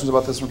get questions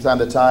about this from time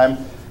to time,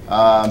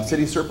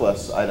 city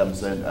surplus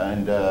items,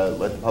 and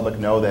let the public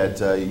know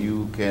that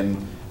you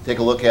can take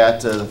a look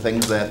at the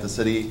things that the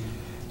city.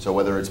 So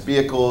whether it's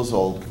vehicles,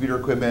 old computer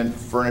equipment,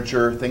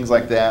 furniture, things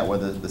like that,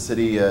 whether the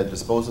city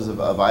disposes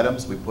of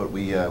items,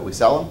 we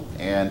sell them,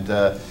 and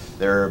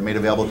they're made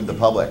available to the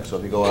public. So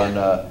if you go on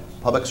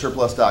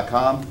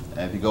publicsurplus.com,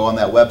 and if you go on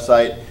that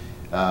website,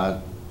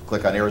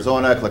 click on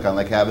Arizona, click on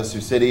Lake Havasu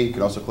City. You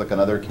can also click on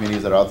other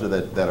communities that are out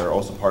there that are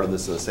also part of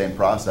this same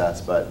process.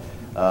 But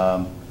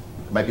there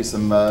might be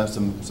some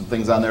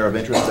things on there of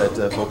interest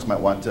that folks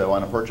might want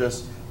to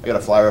purchase. I got a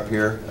flyer up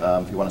here.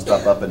 If you want to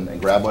stop up and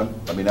grab one,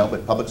 let me know.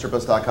 But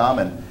publicsurplus.com,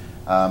 and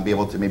be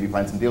able to maybe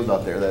find some deals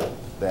out there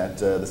that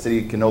the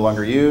city can no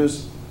longer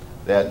use,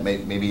 that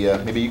maybe you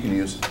can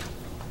use.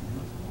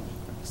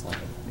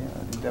 Excellent. Yeah,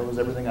 I think that was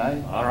everything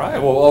All right.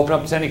 Well, we'll open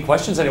up to any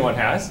questions anyone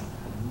has.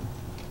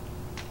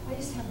 I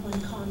just have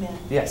one comment.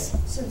 Yes.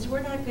 Since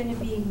we're not going to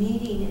be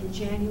meeting in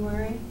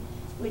January,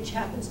 which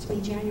happens to be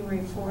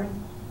January 4th,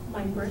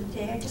 my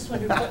birthday, I just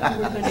wondered what we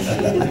were going to do.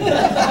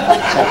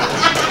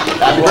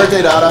 Happy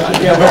birthday, Donna.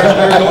 Yeah,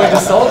 we're going to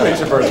celebrate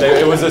your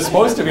birthday. It was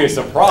supposed to be a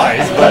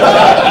surprise,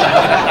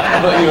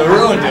 but you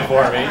ruined it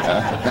for me.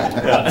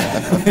 Yeah.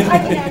 I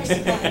can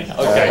explain.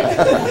 Okay.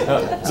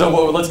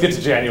 So let's get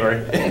to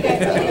January.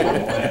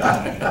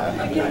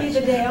 Give me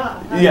the day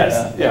off. Huh?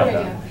 Yes. There we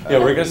Yeah. go. Yeah,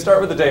 we're going to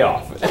start with the day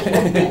off.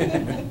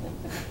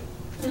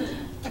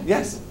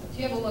 Yes.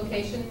 Do you have a location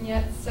location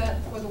yet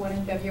set for the one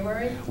in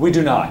February? We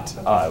do not,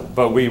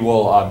 but we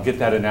will get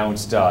that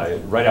announced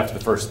right after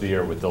the first of the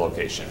year with the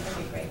location.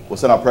 Okay, great. We'll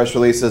send out press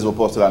releases, we'll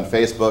post it on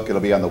Facebook,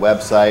 it'll be on the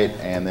website,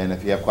 and then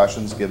if you have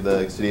questions, give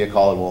the city a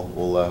call and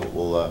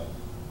we'll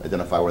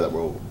identify where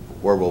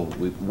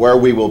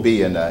we will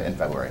be in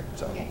February.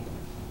 So. Okay.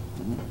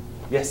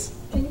 Yes?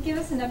 Can you give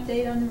us an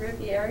update on the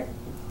Riviera?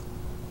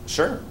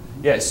 Sure.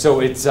 Yeah, so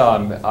it's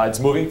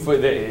moving. For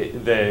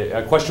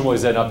the question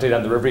was an update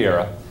on the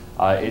Riviera.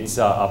 It's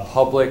a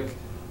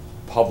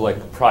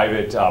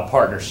public-private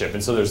partnership,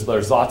 and so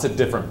there's lots of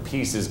different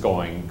pieces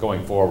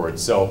going forward.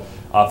 So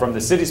from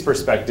the city's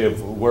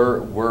perspective,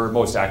 we're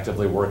most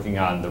actively working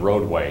on the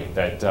roadway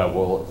that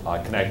will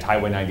connect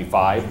Highway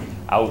 95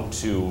 out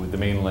to the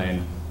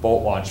mainland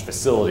boat launch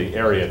facility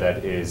area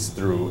that is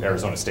through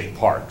Arizona State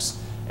Parks.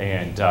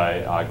 And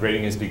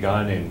grading has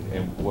begun,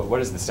 and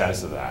what is the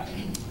status of that?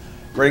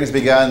 Grading has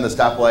begun, the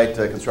stoplight,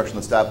 construction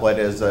of the stoplight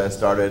has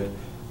started.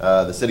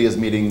 The city is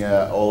meeting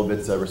all of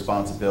its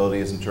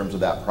responsibilities in terms of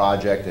that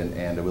project,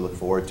 and we look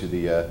forward to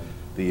the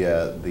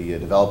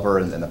developer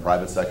and the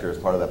private sector as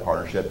part of that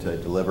partnership to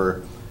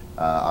deliver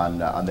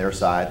on their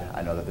side.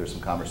 I know that there's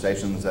some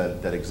conversations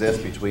that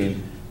exist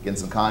between getting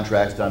some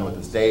contracts done with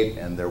the state,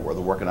 and they're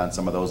working on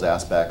some of those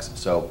aspects.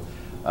 So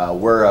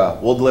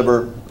we'll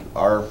deliver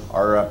our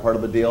part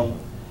of the deal,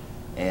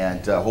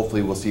 and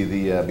hopefully we'll see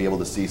be able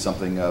to see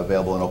something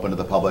available and open to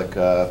the public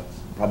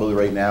probably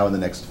right now in the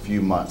next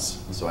few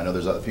months. So I know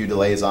there's a few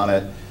delays on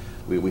it.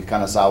 We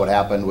kind of saw what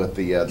happened with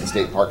the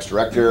state parks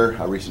director,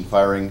 a recent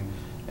firing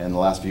in the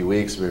last few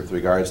weeks with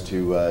regards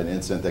to an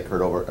incident that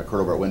occurred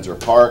over at Windsor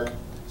Park.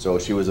 So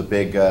she was a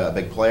big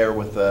player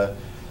with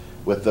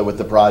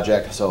the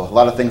project. So a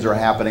lot of things are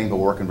happening, but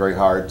we're working very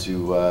hard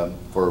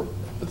for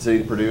the city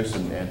to produce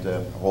and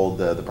to hold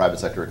the private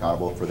sector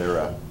accountable for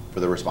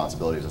their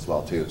responsibilities as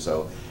well too.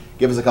 So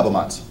give us a couple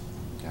months.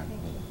 Yeah.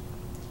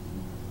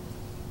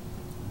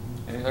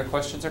 Any other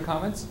questions or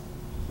comments?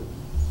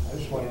 I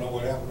just want to know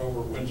what happened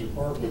over at Windsor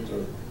Park with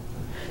the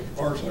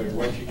parkside.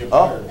 Why'd she get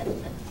fired?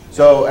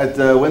 So at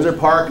Windsor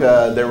Park,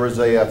 there was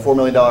a $4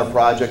 million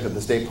project that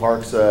the state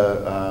parks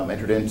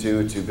entered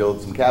into to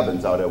build some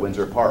cabins out at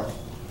Windsor Park.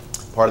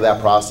 Part of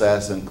that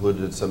process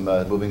included some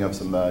moving of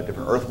some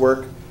different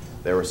earthwork.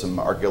 There were some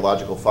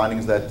archaeological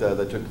findings that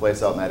took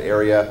place out in that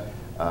area.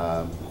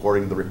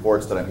 According to the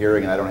reports that I'm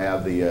hearing, and I don't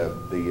have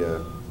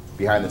the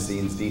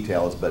behind-the-scenes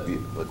details, but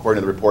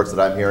according to the reports that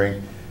I'm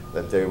hearing,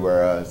 that they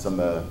were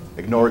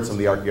ignored some of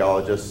the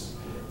archaeologists'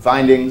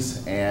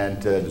 findings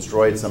and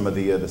destroyed some of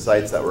the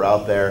sites that were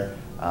out there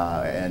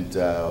and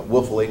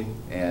willfully.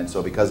 And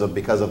so because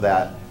of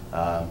that,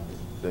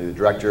 the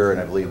director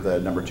and I believe the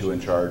number 2 in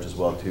charge as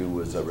well too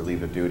was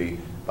relieved of duty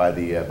by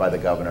the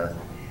governor.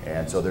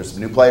 And so there's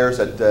some new players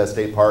at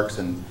state parks,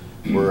 and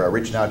we're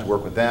reaching out to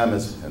work with them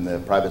and the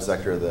private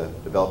sector, the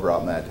developer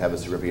out in that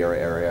Havasu Riviera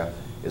area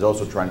is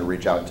also trying to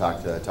reach out and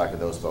talk to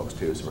those folks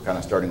too. So we're kind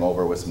of starting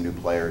over with some new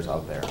players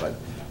out there, but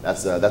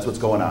that's what's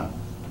going on.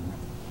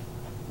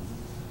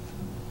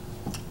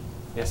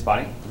 Yes,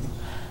 Bonnie?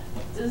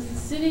 Does the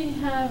city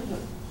have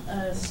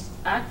an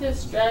active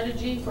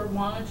strategy for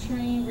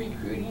monitoring,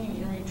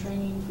 recruiting, and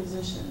retraining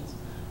physicians?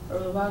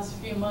 Over the last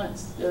few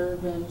months, there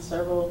have been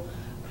several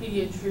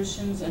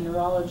pediatricians and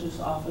neurologist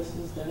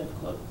offices that have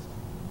closed.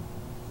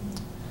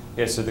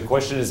 Yeah, so the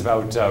question is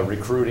about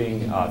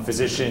recruiting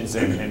physicians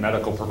and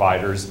medical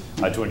providers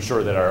to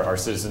ensure that our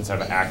citizens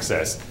have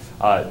access.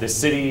 The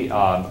city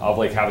of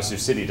Lake Havasu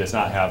City does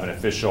not have an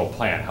official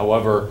plan.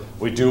 However,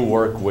 we do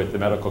work with the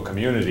medical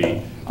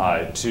community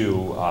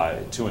to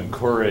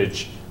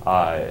encourage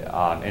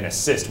and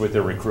assist with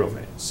their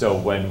recruitment. So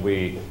when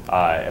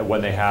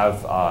they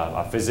have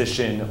a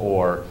physician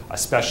or a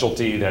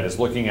specialty that is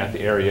looking at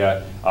the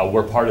area,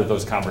 we're part of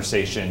those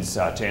conversations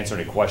to answer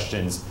any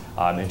questions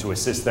and to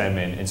assist them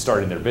in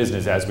starting their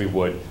business as we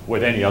would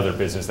with any other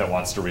business that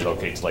wants to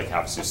relocate to Lake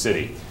Havasu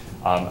City.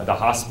 The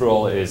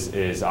hospital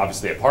is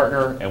obviously a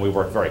partner, and we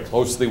work very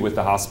closely with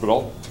the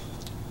hospital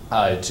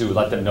to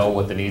let them know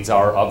what the needs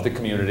are of the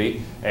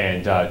community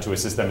and to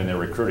assist them in their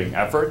recruiting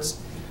efforts.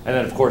 And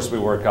then, of course, we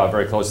work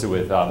very closely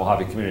with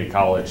Mojave Community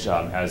College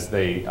as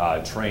they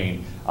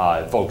train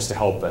folks to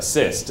help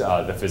assist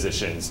the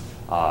physicians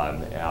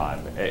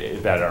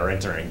that are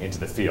entering into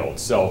the field.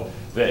 So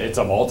it's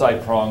a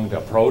multi-pronged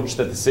approach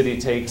that the city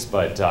takes,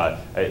 but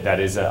that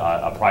is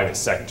a private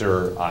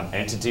sector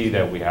entity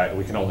that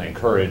we can only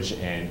encourage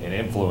and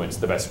influence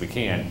the best we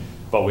can.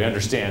 But we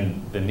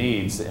understand the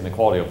needs and the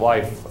quality of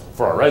life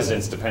for our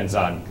residents depends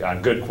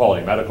on good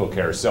quality medical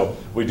care. So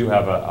we do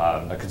have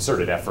a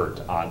concerted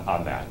effort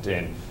on that.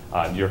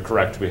 And you're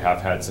correct, we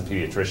have had some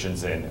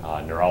pediatricians in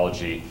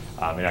neurology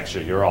and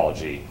actually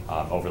urology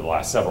over the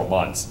last several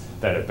months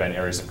that have been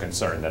areas of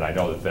concern that I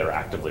know that they're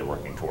actively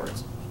working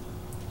towards.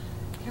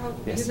 Carol,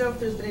 Yes. do you know if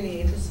there's been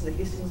any interest in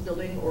the Hastings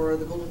building or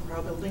the Golden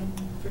Corral building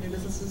for new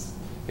businesses?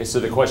 Okay, so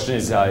the question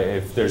is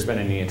if there's been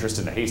any interest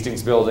in the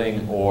Hastings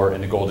building or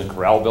in the Golden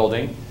Corral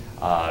building.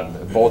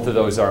 Both of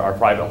those are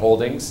private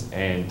holdings,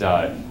 and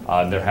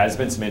there has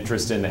been some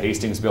interest in the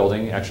Hastings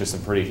building, actually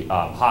some pretty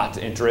hot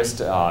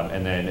interest,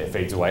 and then it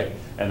fades away,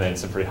 and then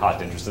some pretty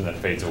hot interest, and then it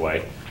fades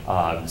away.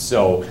 And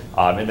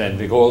then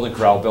the Golden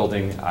Corral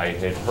building, I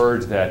had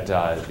heard that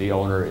the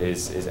owner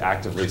is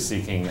actively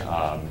seeking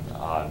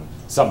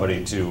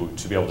somebody to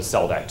be able to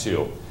sell that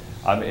to.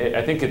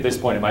 I think at this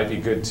point it might be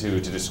good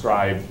to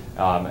describe,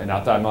 and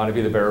not that I want to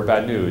be the bearer of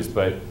bad news,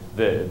 but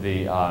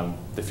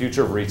the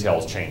future of retail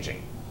is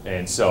changing.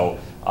 And so,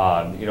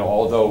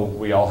 although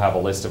we all have a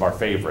list of our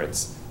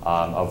favorites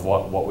of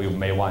what we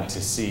may want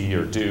to see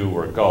or do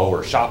or go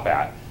or shop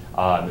at,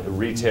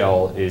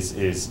 retail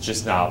is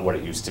just not what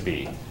it used to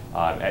be.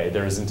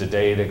 There isn't a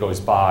day that goes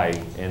by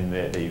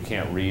that you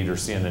can't read or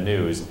see in the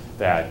news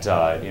that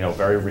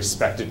very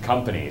respected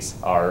companies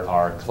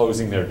are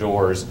closing their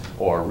doors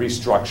or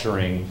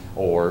restructuring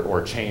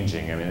or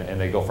changing. I mean, and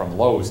they go from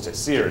Lowe's to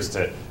Sears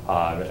to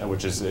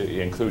which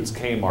includes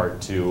Kmart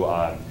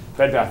to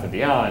Bed Bath &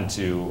 Beyond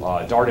to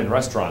Darden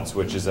Restaurants,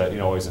 which is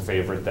always a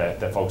favorite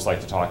that folks like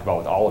to talk about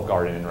with Olive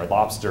Garden and Red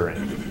Lobster,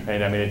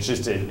 and I mean it's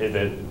just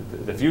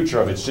the future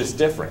of it's just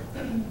different,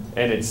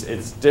 and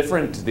it's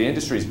different. The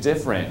industry is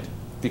different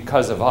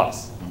because of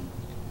us.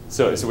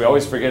 So we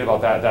always forget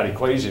about that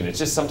equation. It's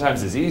just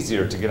sometimes it's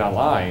easier to get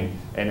online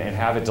and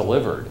have it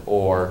delivered,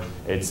 or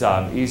it's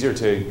easier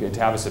to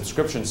have a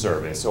subscription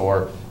service,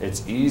 or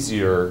it's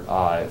easier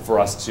for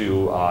us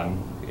to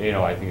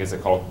I think it's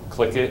called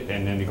click it,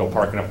 and then you go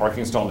park in a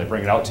parking stall and they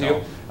bring it out to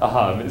you.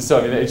 So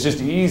I mean, it's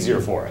just easier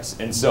for us,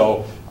 and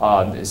so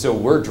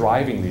we're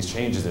driving these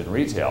changes in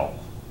retail.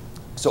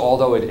 So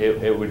although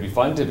it would be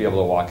fun to be able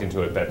to walk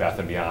into a Bed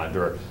Bath & Beyond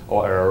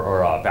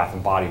or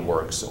Bath & Body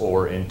Works,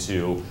 or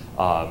into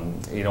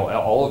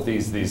all of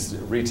these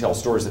retail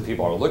stores that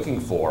people are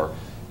looking for,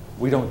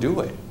 we don't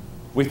do it.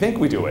 We think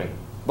we do it,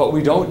 but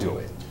we don't do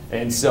it.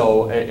 And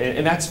so,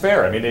 and that's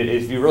fair. I mean,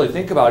 if you really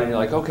think about it, and you're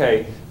like,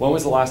 okay, when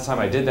was the last time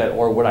I did that,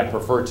 or would I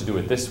prefer to do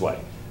it this way?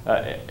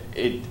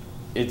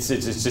 It's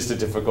just a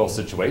difficult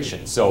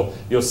situation. So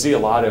you'll see a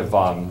lot of,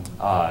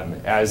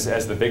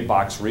 as the big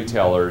box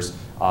retailers,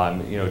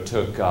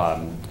 took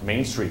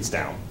main streets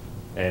down,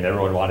 and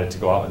everyone wanted to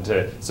go out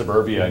into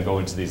suburbia and go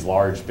into these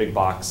large big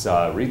box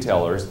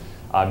retailers.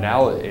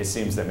 Now it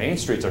seems that main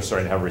streets are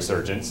starting to have a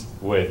resurgence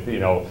with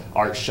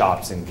art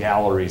shops and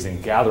galleries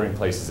and gathering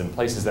places and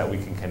places that we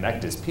can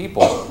connect as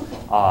people.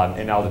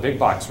 And now the big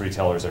box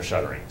retailers are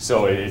shuttering.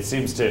 So it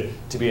seems to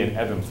be an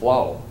ebb and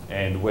flow.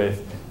 And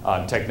with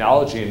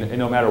technology, and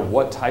no matter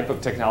what type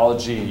of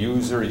technology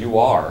user you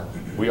are,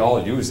 we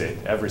all use it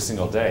every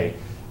single day.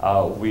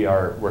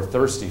 We're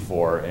thirsty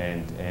for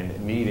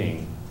and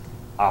needing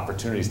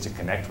opportunities to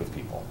connect with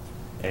people.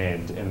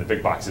 And the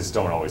big boxes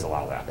don't always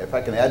allow that. If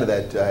I can add to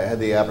that, I had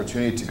the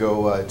opportunity to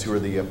go tour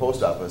the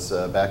post office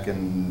back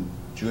in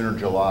June or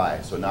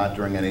July, so not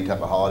during any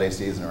type of holiday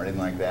season or anything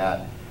like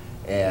that.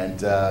 And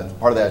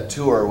part of that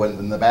tour went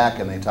in the back,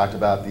 and they talked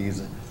about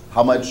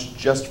how much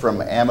just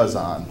from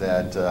Amazon,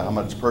 how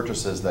much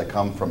purchases that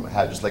come from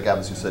just Lake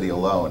Havasu City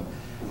alone.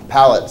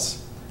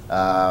 Pallets,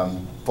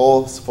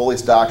 fully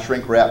stocked,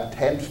 shrink wrap,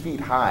 10 feet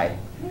high.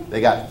 They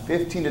got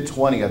 15 to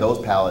 20 of those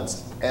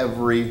pallets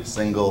every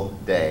single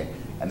day.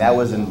 And that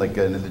was in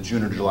the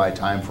June or July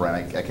time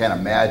frame. I can't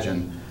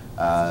imagine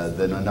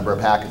the number of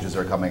packages that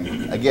are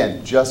coming,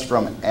 again, just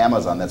from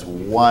Amazon. That's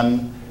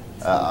one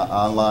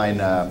online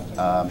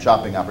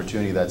shopping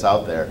opportunity that's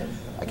out there.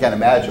 I can't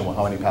imagine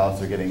how many pallets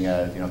they're getting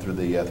through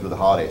the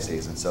holiday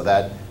season. So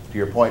that, to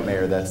your point,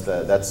 Mayor,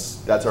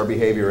 that's our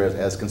behavior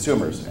as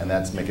consumers, and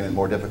that's making it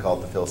more difficult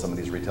to fill some of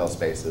these retail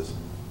spaces.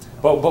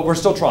 But we're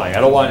still trying. I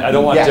don't want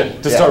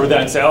to start with that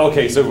and say, oh,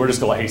 okay, so we're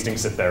just going to let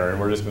Hastings sit there, and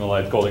we're just going to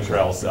let Golden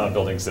Corral's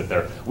building sit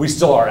there. We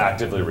still are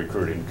actively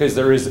recruiting, because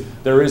there is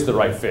the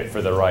right fit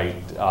for the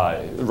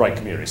right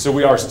community. So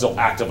we are still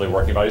actively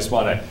working. But I just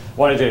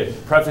wanted to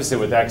preface it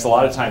with that, because a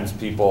lot of times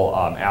people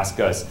ask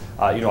us,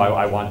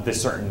 I want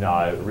this certain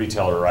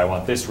retailer, or I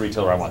want this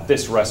retailer, I want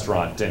this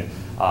restaurant, and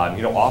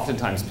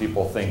oftentimes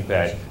people think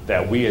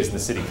that we as the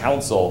city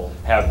council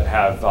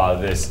have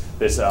this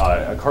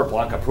carte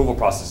blanche approval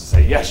process to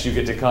say, yes, you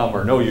get to come,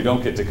 or no, you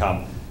don't get to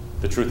come.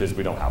 The truth is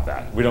we don't have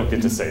that. We don't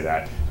get to say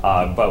that.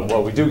 But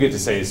what we do get to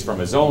say is, from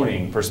a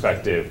zoning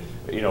perspective,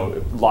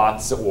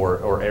 lots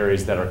or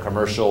areas that are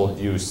commercial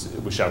use,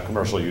 we should have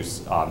commercial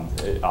use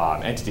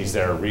entities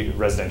there,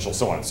 residential,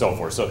 so on and so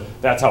forth. So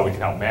that's how we can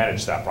help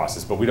manage that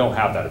process. But we don't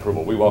have that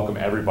approval. We welcome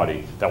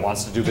everybody that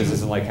wants to do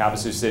business in Lake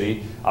Havasu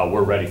City.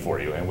 We're ready for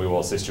you, and we will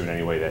assist you in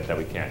any way that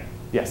we can.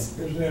 Yes?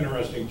 Here's an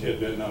interesting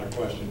tidbit, not a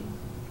question.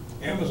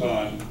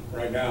 Amazon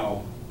right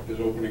now is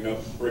opening up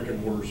brick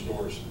and mortar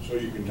stores, so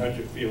you can touch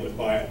it, feel it,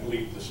 buy it, and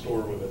leave the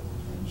store with it.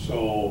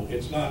 So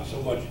it's not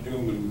so much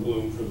doom and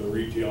gloom for the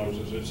retailers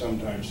as it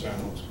sometimes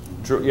sounds.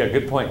 True. Yeah,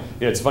 good point.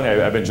 Yeah, it's funny.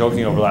 I've been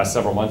joking over the last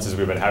several months as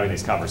we've been having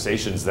these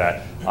conversations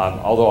that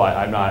although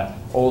I'm not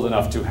old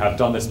enough to have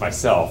done this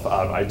myself,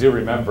 I do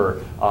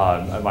remember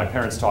my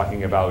parents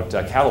talking about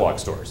catalog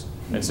stores.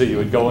 And so you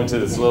would go into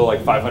this little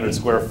like 500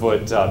 square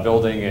foot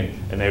building,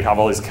 and they would have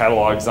all these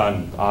catalogs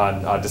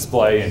on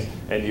display,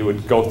 and you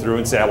would go through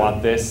and say, I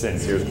want this. And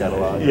Sears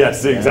catalog.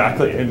 Yes,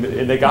 exactly. And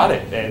they got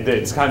it. And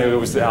it's kind of, it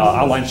was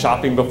online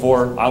shopping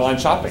before online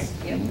shopping.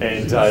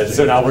 And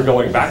so now we're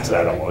going back to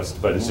that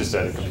almost, but it's just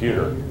at a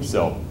computer.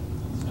 So,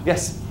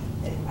 yes?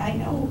 I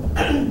know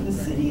the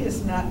city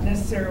is not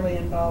necessarily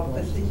involved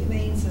with the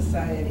Humane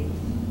Society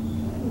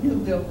new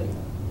building.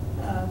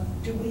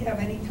 Do we have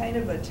any kind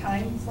of a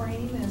time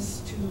frame as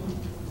to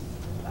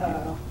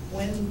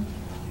when?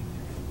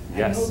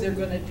 Yes. I know they're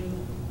going to do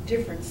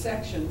different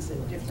sections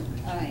at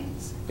different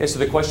times. Yeah, so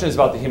the question is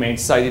about the Humane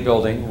Society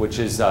building, which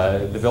is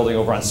the building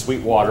over on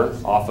Sweetwater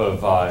off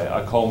of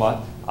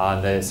Acoma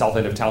on the south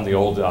end of town, the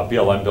old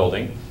BLM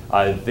building.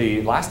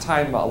 The last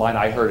time line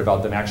I heard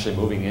about them actually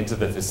moving into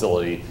the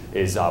facility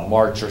is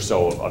March or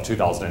so of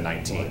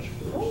 2019.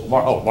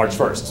 March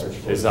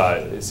 1st is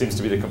it seems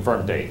to be the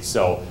confirmed date.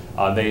 So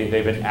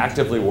they've been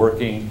actively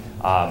working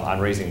on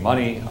raising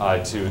money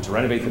to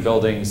renovate the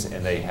buildings,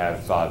 and they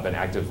have been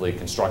actively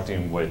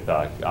constructing with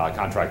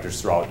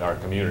contractors throughout our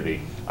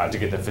community to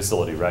get the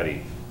facility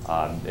ready.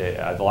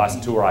 The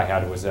last tour I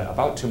had was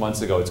about 2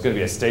 months ago. It's going to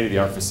be a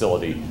state-of-the-art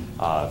facility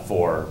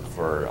for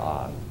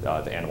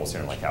the animals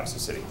here in Lake Havasu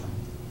City.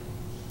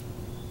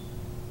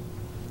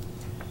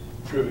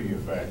 Trivia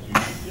fact, you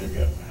should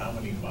dig up how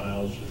many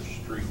miles of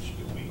streets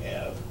do we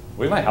have?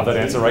 We might have that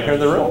answer right here in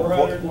the room.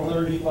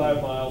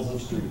 435 miles of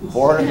streets.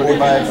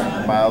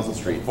 435 miles of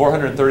street.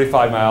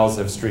 435 miles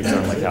of streets here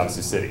in Lake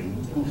Havasu City.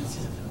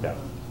 Yeah.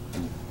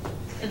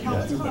 And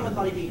what's going on with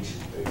Body Beach?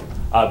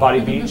 Body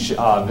Beach,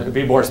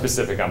 be more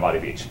specific on Body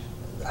Beach.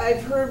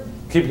 I've heard.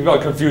 Keep people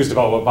confused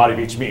about what Body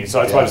Beach means, so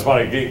that's why I just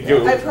want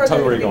to tell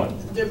me where you're going.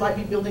 There might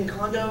be building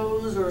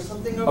condos or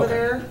something over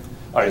there.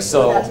 All right,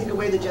 so would that take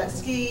away the jet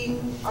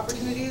skiing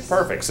opportunities?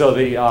 Perfect. So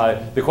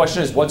the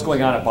question is, what's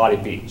going on at Body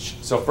Beach?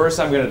 So first,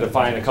 I'm going to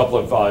define a couple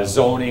of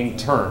zoning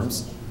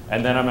terms,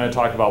 and then I'm going to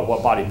talk about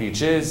what Body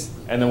Beach is,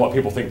 and then what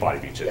people think Body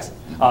Beach is.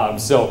 Yeah.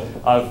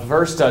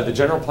 First, the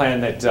general plan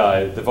that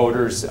the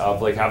voters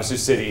of Lake Havasu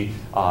City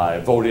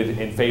voted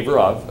in favor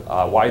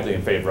of, widely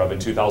in favor of in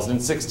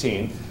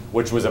 2016,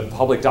 which was a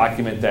public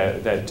document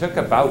that took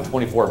about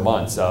 24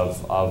 months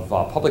of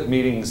public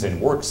meetings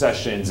and work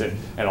sessions and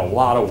a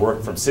lot of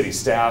work from city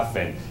staff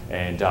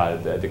and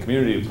the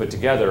community put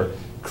together,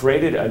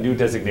 created a new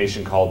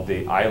designation called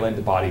the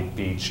Island Body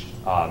Beach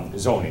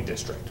Zoning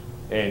District.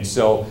 And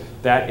so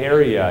that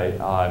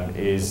area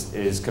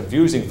is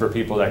confusing for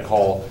people that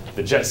call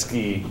the jet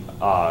ski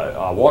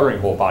watering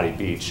hole Body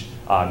Beach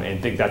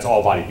and think that's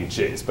all Body Beach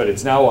is. But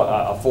it's now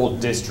a full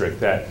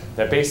district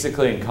that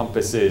basically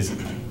encompasses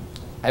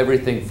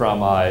everything from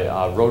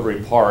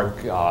Rotary Park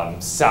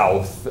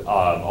south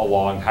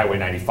along Highway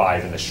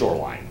 95 and the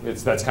shoreline.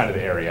 That's kind of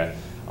the area.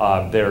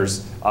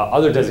 There's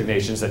other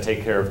designations that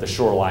take care of the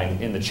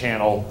shoreline in the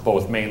channel,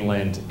 both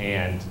mainland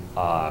and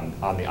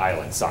on the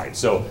island side.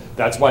 So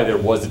that's why there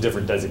was a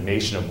different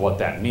designation of what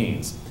that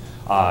means.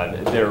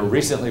 There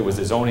recently was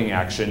a zoning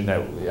action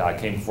that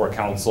came before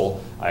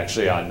council,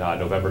 actually on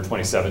November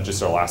 27th,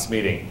 just our last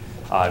meeting.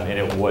 And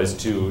it was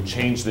to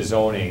change the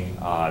zoning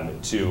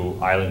to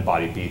Island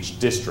Body Beach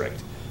District,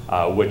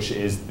 which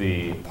is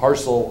the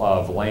parcel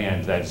of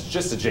land that's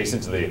just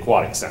adjacent to the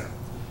aquatic center.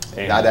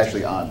 And not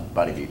actually on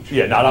Body Beach.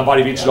 Yeah, not on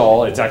Body Beach at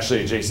all. It's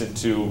actually adjacent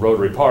to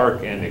Rotary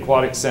Park and the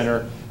aquatic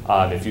center.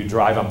 If you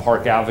drive on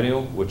Park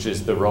Avenue, which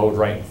is the road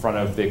right in front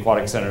of the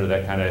aquatic center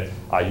that kind of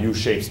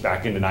U-shapes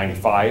back into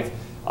 95,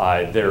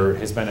 there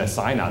has been a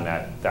sign on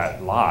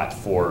that lot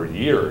for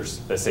years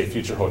that say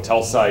future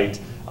hotel site,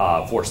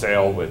 for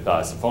sale with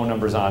some phone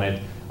numbers on it.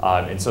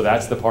 And so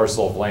that's the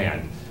parcel of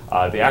land.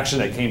 The action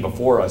that came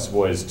before us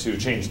was to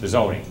change the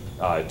zoning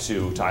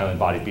to Island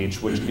Body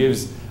Beach, which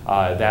gives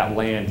that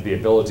land the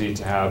ability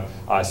to have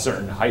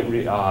certain height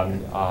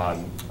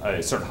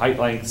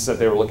lengths that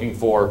they were looking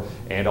for,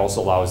 and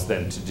also allows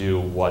them to do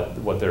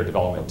what their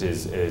development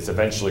is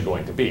eventually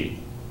going to be,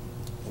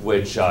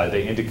 which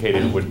they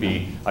indicated would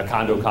be a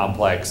condo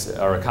complex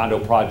or a condo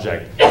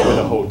project with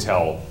a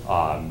hotel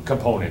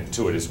component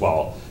to it as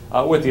well,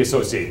 with the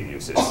associated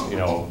uses,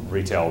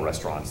 retail,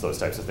 restaurants, those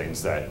types of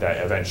things that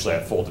eventually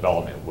at full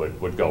development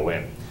would go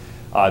in.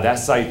 That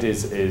site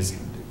is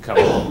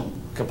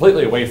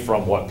completely away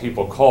from what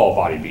people call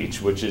Body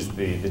Beach, which is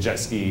the jet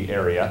ski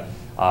area,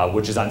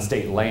 which is on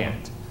state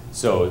land.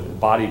 So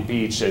Body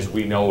Beach, as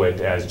we know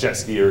it as jet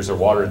skiers or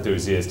water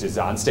enthusiasts, is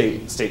on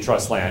state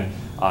trust land.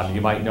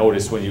 You might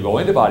notice when you go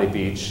into Body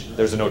Beach,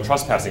 there's a no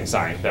trespassing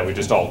sign that we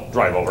just all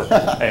drive over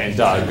and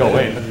go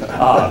in.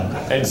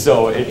 And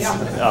so it's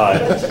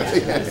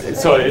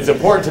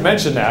important to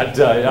mention that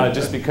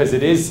just because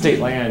it is state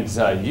land's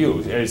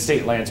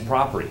state land's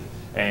property,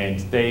 and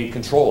they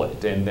control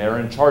it, and they're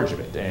in charge of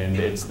it, and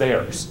it's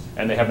theirs,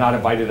 and they have not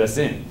invited us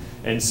in.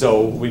 And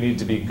so we need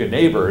to be good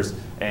neighbors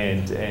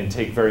and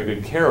take very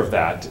good care of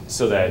that,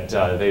 so that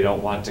they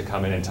don't want to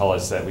come in and tell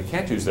us that we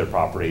can't use their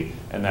property,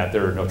 and that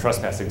their no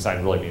trespassing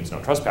sign really means no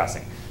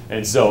trespassing.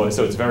 And so it's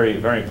very,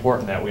 very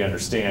important that we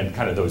understand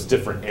kind of those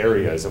different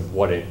areas of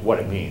what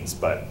it means.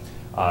 But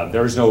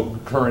there's no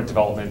current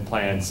development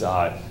plans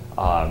on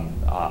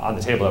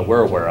the table that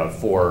we're aware of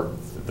for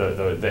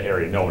the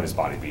area known as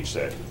Bonnie Beach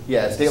there.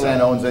 Yeah, state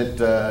land owns it.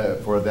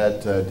 For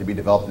that to be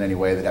developed in any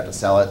way, they'd have to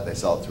sell it. They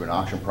sell it through an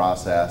auction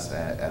process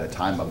at a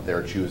time of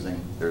their choosing.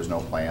 There's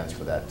no plans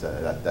for that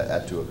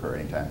to occur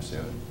anytime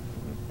soon.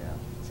 Yeah.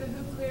 So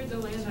who cleared the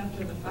land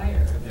after the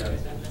fire?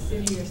 The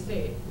city or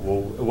state?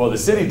 Well, the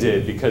city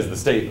did because the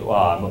state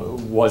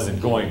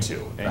wasn't going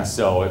to, and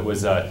so it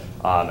was a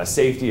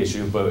safety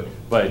issue.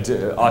 But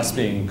us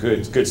being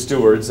good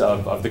stewards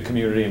of the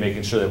community and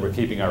making sure that we're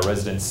keeping our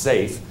residents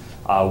safe,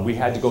 we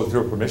had to go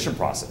through a permission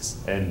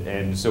process,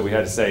 and so we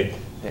had to say,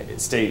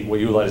 state, will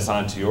you let us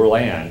onto your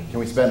land? Can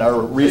we spend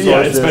our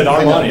resources spend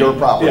our money on your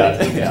property?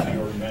 Yeah.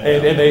 Yeah.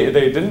 And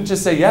they didn't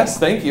just say yes,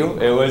 thank you.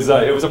 It was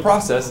a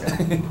process,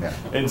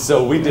 and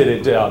so we did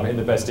it in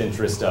the best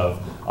interest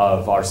of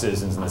our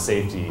citizens and the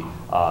safety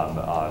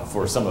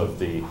for some of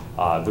the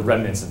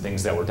remnants and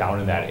things that were down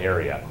in that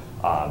area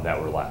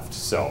that were left.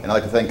 So, and I'd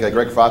like to thank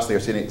Greg Frostley,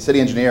 our city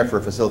engineer,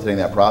 for facilitating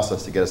that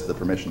process to get us the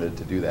permission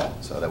to do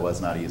that. So that was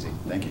not easy.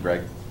 Thank you,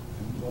 Greg.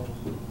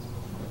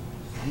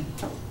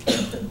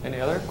 Any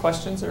other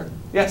questions or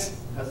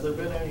yes? Has there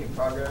been any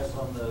progress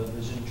on the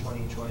Vision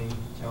 2020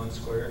 Town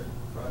Square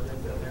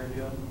project that they're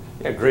doing?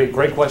 Yeah,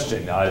 great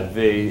question.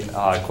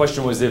 The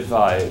question was if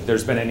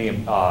there's been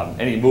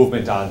any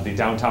movement on the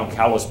downtown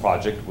Catalyst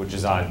project, which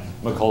is on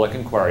McCulloch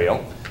and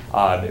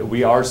Quario.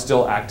 We are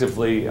still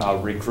actively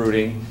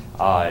recruiting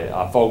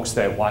folks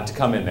that want to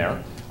come in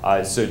there.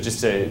 So just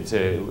since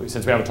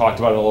we haven't talked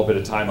about it in a little bit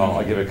of time,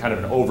 I'll give a kind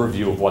of an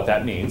overview of what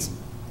that means.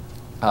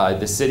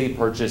 The city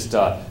purchased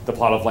the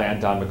plot of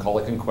land on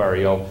McCulloch and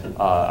Quario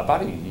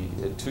about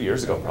 2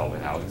 years ago, probably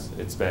now.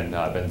 It's been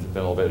a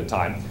little bit of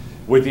time,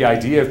 with the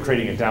idea of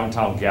creating a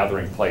downtown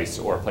gathering place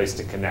or a place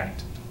to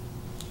connect.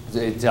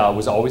 It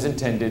was always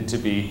intended to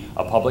be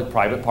a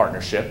public-private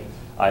partnership.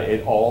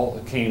 It all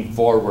came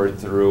forward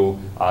through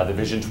the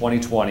Vision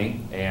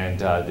 2020 and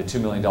the $2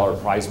 million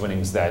prize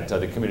winnings that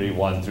the community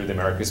won through the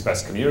America's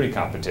Best Community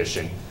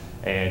Competition.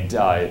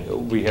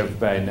 And we have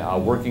been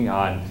working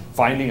on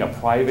finding a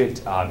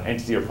private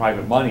entity or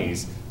private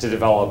monies to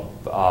develop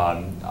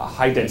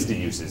high-density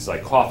uses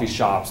like coffee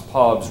shops,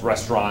 pubs,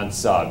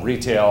 restaurants,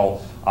 retail,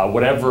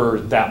 whatever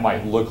that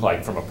might look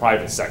like from a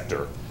private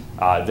sector.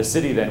 The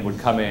city then would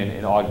come in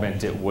and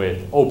augment it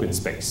with open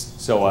space.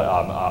 So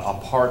a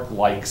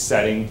park-like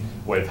setting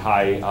with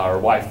high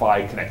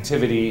Wi-Fi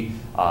connectivity,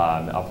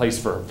 a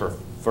place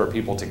for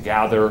people to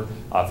gather,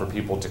 for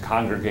people to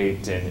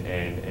congregate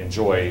and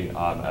enjoy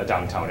a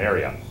downtown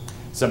area.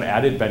 Some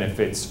added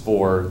benefits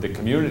for the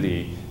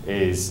community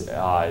is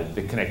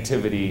the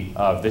connectivity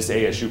of this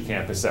ASU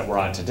campus that we're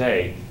on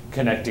today,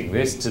 connecting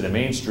this to the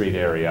Main Street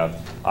area,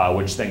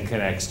 which then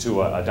connects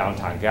to a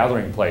downtown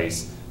gathering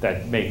place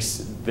that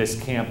makes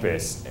this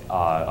campus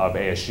of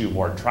ASU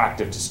more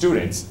attractive to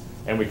students,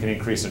 and we can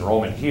increase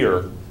enrollment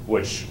here,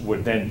 which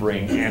would then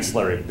bring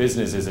ancillary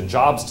businesses and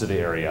jobs to the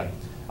area,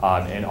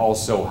 and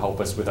also help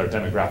us with our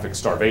demographic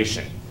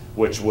starvation,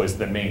 which was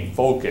the main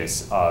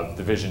focus of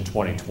the Vision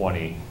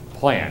 2020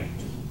 plan.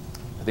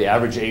 The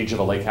average age of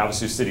a Lake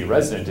Havasu City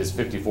resident is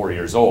 54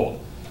 years old.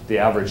 The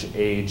average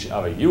age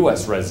of a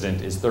U.S.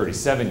 resident is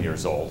 37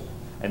 years old,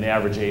 and the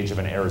average age of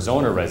an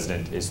Arizona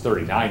resident is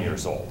 39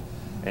 years old.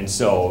 And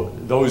so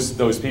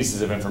those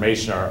pieces of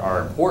information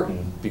are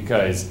important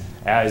because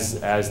as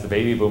the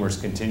baby boomers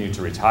continue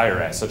to retire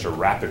at such a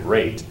rapid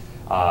rate,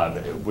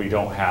 we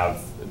don't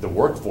have the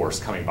workforce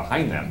coming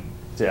behind them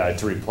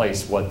to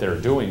replace what they're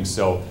doing.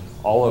 So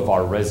all of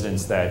our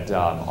residents that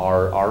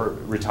are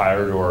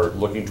retired or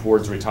looking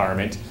towards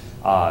retirement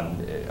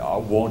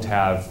won't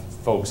have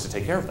folks to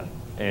take care of them.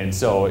 And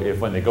so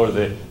when they go to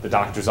the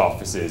doctor's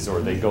offices,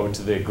 or they go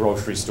to the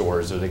grocery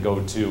stores, or they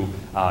go to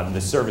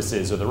the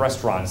services or the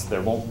restaurants,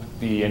 there won't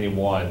be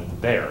anyone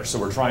there. So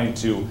we're trying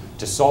to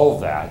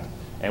solve that,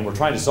 and we're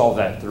trying to solve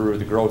that through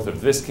the growth of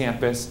this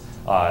campus,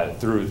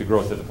 through the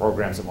growth of the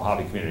programs at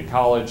Mojave Community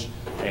College,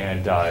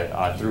 and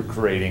through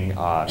creating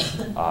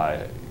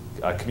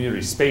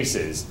community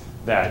spaces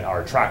that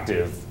are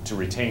attractive to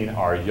retain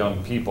our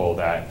young people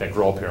that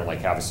grow up here in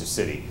Lake Havasu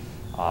City.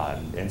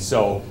 And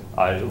so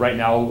right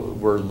now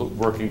we're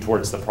working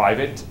towards the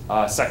private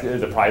sector,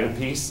 the private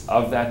piece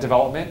of that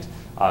development.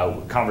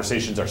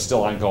 Conversations are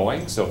still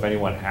ongoing, so if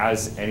anyone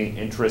has any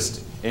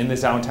interest in the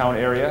downtown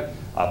area,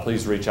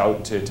 please reach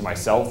out to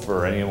myself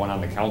or anyone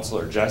on the council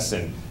or Jess,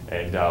 and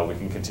we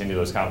can continue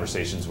those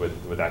conversations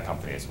with that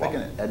company as well. I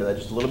can add to that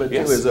just a little bit,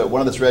 yes. too, is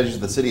one of the strategies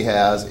the city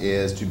has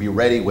is to be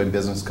ready when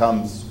business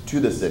comes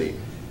to the city.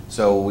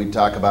 So we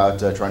talk about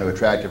trying to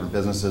attract different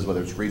businesses,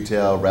 whether it's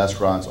retail,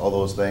 restaurants, all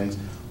those things.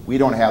 We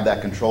don't have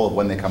that control of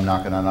when they come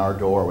knocking on our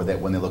door, or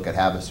when they look at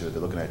Havasu.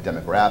 They're looking at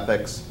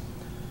demographics.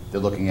 They're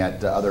looking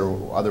at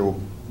other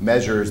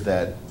measures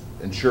that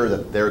ensure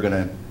that they're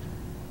going to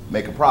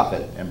make a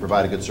profit and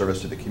provide a good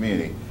service to the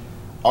community.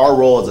 Our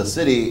role as a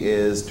city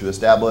is to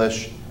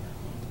establish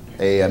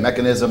a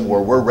mechanism where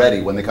we're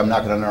ready. When they come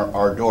knocking on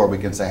our door, we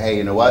can say, hey,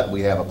 you know what?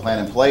 We have a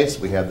plan in place.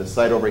 We have the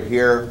site over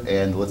here,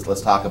 and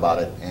let's talk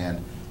about it.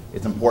 And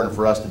it's important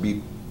for us to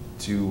be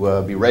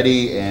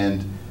ready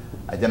and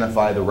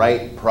identify the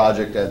right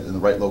project in the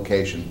right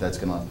location. That's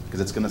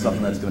because it's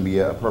something that's gonna be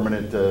a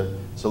permanent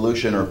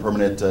solution or a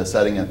permanent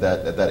setting at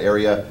that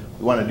area.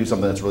 We want to do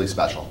something that's really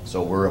special.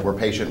 So we're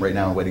patient right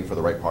now and waiting for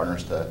the right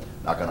partners to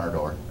knock on our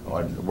door.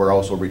 We're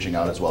also reaching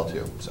out as well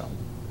too. So.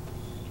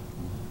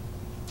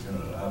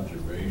 An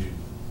observation.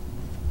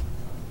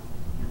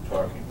 You're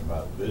talking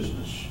about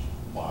business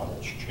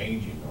models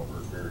changing over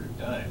a period of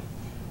time,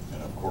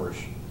 and of course,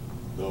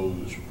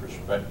 those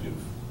prospective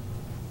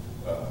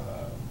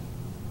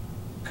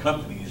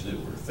companies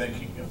that were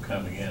thinking of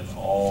coming in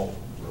all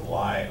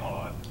rely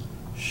on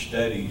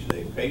studies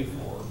they pay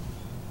for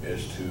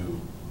as to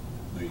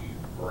the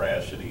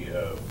veracity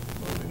of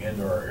moving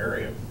into our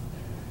area.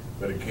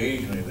 But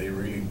occasionally they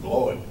really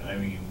blow it. I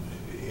mean,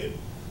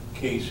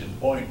 case in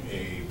point,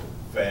 a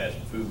fast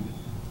food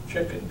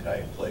chicken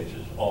type place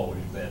has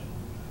always been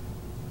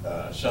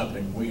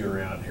something we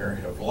around here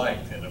have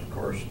liked. And of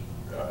course,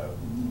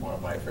 one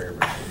of my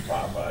favorites is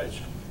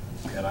Popeyes.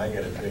 And I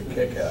get a big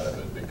kick out of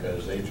it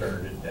because they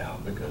turned it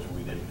down because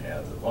we didn't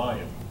have the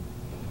volume.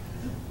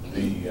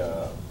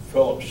 The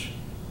Phillips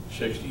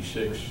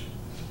 66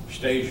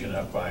 station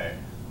up by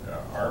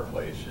our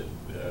place at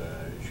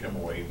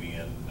Chimawavy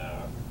in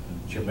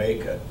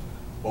Jamaica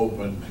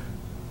opened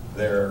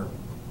their,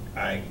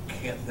 I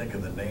can't think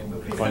of the name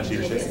of it.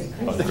 Crunchy chicken.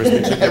 Oh, the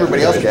crispy chicken.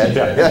 Everybody else can.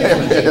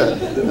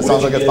 It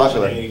sounds like it's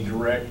popular. A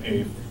direct,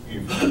 if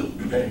you're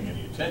paying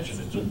any attention,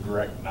 it's a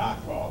direct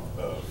knockoff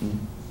of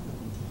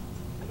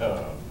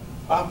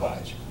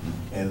Popeyes,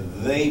 and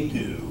they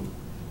do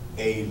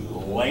a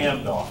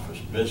land office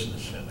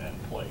business in that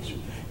place,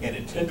 and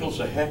it tickles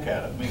the heck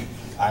out of me.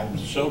 I'm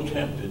so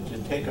tempted to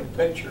take a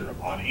picture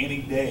on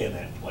any day in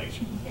that place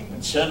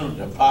and send them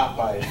to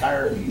Popeyes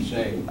hierarchy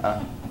saying,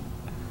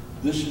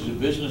 this is a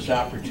business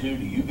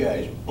opportunity, you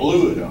guys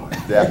blew it on.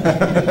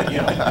 Yeah. You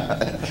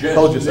know, just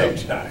Told you so.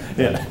 big time.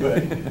 Yeah.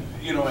 But,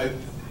 you know,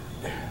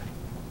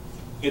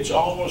 it's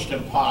almost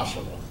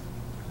impossible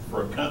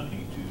for a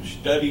company to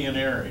study an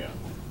area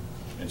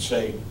and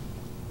say,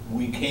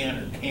 we can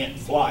or can't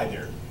fly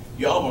there.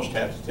 You almost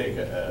have to take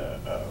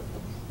a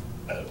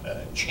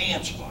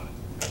chance on it.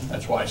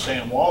 That's why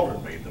Sam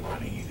Waldron made the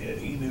money he did.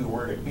 He knew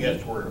where to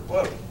guess where to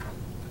put it.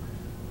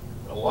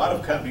 A lot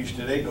of companies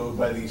today go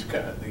by these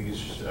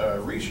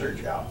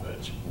research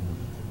outfits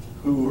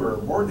who are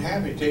more than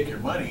happy to take your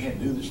money and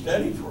do the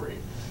study for you.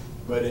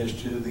 But as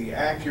to the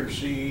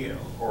accuracy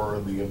or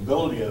the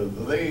ability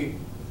of they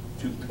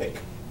to pick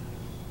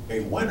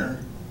a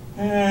winner,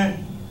 they're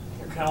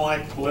kind of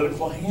like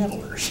political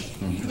handlers.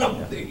 You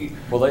know,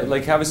 well,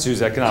 Lake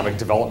Havasu's economic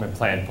development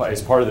plan,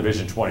 as part of the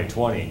Vision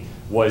 2020,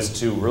 was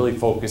to really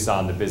focus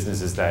on the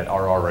businesses that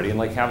are already in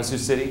Lake Havasu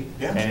City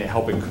and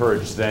help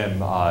encourage them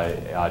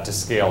to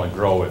scale and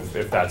grow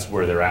if that's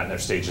where they're at in their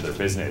stage of their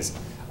business.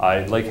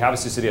 Lake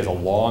Havasu City has a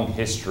long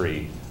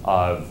history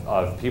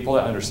of people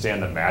that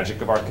understand the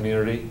magic of our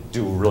community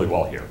do really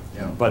well here.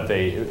 Yeah. But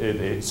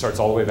it starts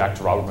all the way back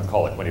to Robert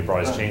McCulloch when he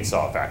brought his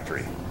chainsaw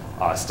factory.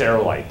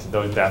 Sterilite,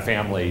 that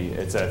family,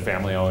 it's a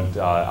family-owned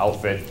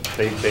outfit.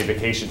 They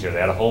vacationed here. They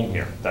had a home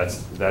here.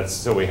 That's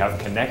so we have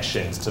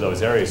connections to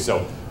those areas.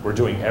 So we're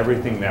doing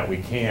everything that we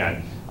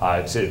can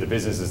to the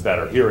businesses that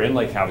are here in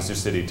Lake Havasu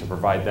City to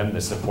provide them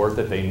the support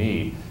that they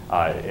need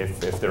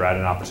if they're at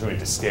an opportunity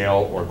to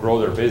scale or grow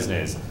their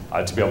business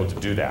to be able to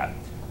do that.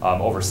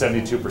 Over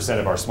 72%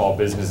 of our small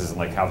businesses in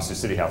Lake Havasu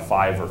City have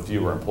 5 or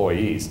fewer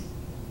employees.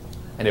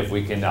 And if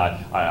we can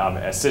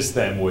assist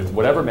them with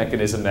whatever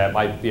mechanism that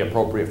might be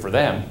appropriate for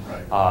them,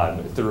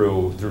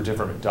 through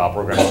different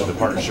programs, through the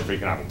Partnership for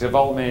Economic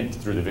Development,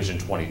 through the Vision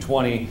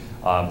 2020,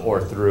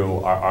 or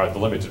through the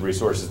limited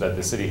resources that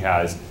the city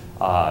has,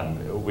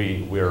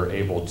 we're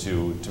able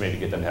to maybe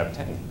get them to have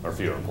 10 or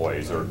fewer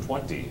employees or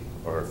 20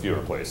 or fewer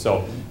employees.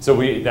 So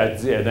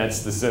that's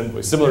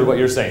similar to what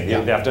you're saying.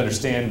 They have to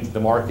understand the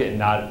market, and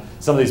not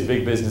some of these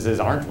big businesses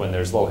aren't when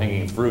there's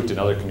low-hanging fruit in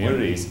other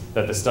communities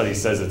that the study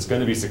says it's going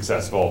to be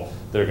successful.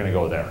 They're going to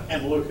go there.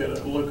 And look at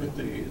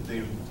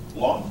the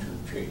long-term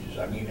changes.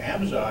 I mean,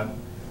 Amazon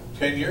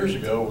 10 years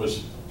ago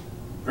was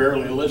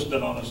barely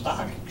listed on a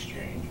stock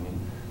exchange.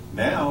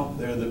 Now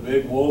they're the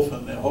big wolf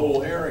in the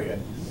whole area,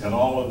 and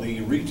all of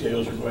the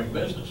retailers are going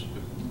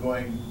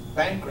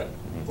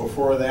bankrupt.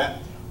 Before that,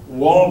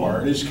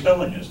 Walmart is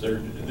killing us.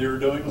 They're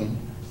doing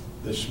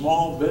the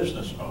small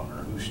business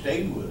owner who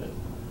stayed with it,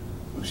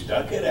 who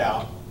stuck it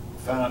out,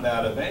 found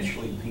out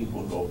eventually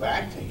people go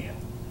back to him,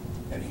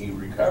 and he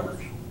recovers.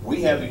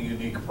 We have a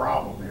unique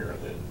problem here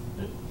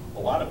that a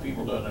lot of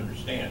people don't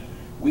understand.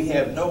 We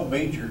have no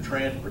major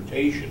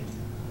transportation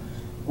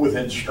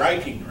within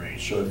striking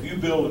range. So if you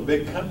build a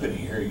big company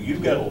here,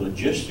 you've got a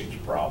logistics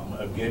problem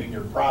of getting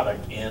your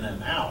product in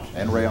and out.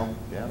 And rail.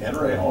 Yeah. And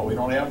rail. We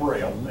don't have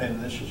rail.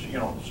 And this is,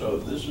 so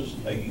this is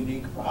a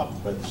unique problem.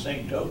 But at the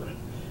same token,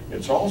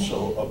 it's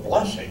also a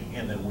blessing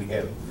in that we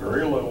have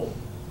very little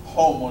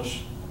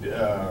homeless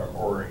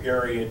or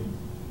area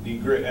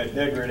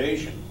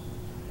degradation.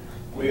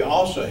 We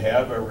also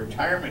have a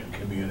retirement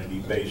community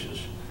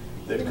basis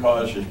that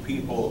causes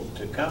people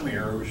to come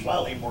here who are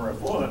slightly more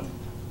affluent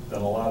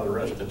than a lot of the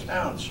rest of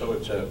town. So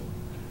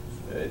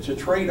it's a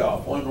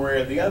trade-off one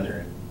way or the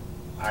other.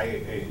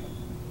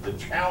 The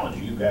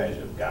challenge you guys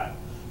have got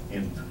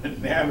in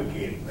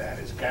navigating that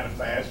is kind of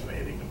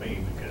fascinating to me,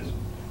 because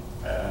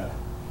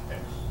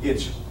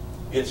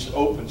it's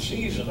open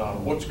season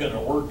on what's going to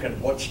work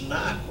and what's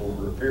not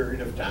over a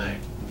period of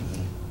time.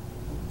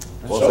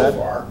 So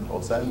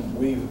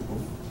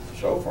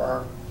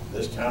far,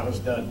 this town has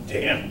done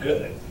damn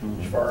good,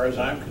 as far as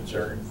I'm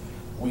concerned.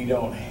 We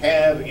don't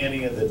have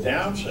any of the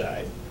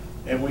downside,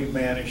 and we've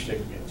managed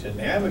to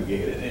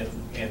navigate it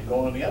and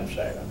go on the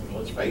upside. I mean,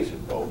 let's face it,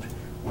 folks,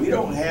 we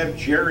don't have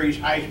Jerry's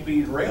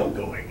high-speed rail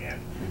going in.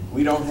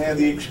 We don't have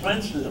the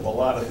expenses of a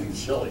lot of these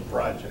silly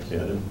projects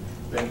that have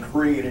been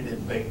created in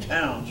big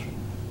towns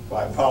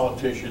by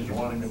politicians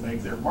wanting to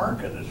make their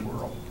mark in this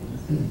world.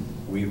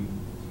 You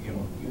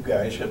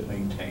guys have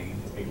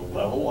maintained a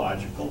level,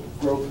 logical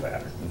growth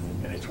pattern,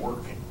 and it's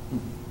working.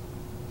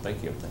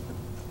 Thank you.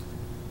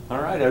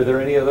 All right, are there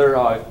any other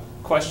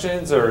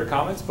questions or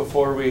comments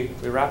before we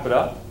wrap it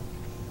up?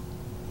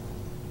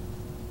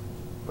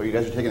 Well, you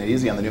guys are taking it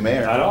easy on the new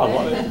mayor. I know, I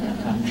love it.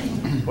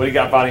 What do you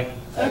got, Bonnie?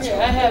 Okay,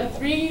 I have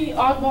 3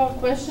 oddball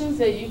questions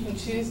that you can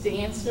choose to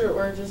answer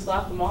or just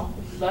laugh them off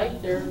if you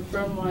like. They're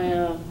from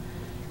my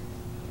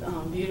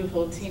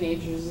beautiful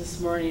teenagers this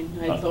morning.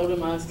 I told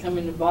them I was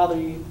coming to bother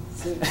you.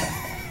 So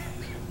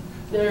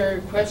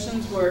their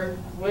questions were,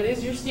 what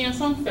is your stance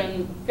on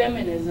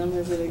feminism?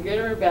 Is it a good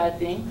or a bad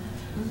thing?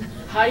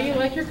 How do you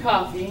like your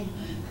coffee?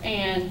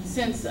 And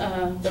since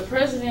the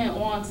president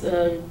wants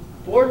a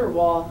border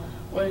wall,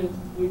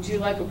 would you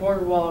like a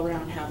border wall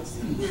around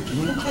Havasu?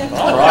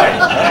 All right,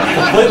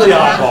 completely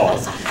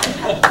oddballs.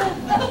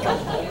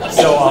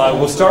 So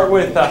we'll start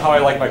with how I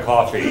like my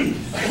coffee.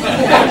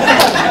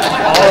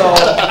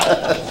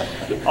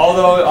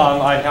 Although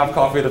I have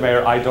coffee with the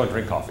mayor, I don't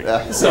drink coffee.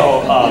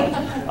 So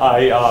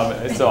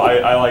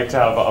I like to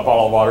have a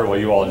bottle of water while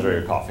you all enjoy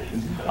your coffee.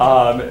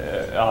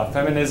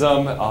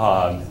 Feminism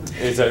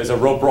is a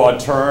real broad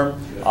term.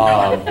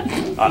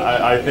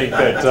 I think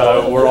that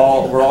we're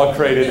all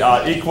created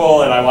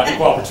equal, and I want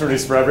equal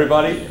opportunities for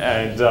everybody.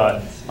 And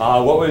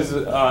what was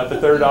the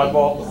third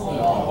oddball?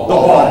 The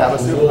wall.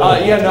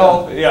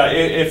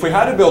 If we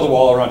had to build a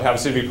wall around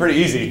Havasu, it'd be pretty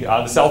easy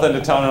on the south end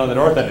of town and on the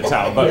north end of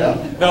town.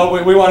 But no,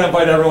 we want to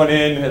invite everyone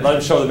in and let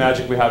them show the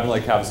magic we have in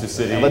Lake Havasu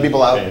City. And let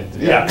people out. Open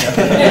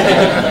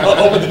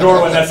the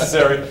door when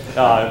necessary.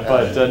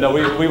 No,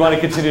 we want to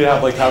continue to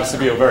have Lake Havasu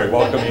be a very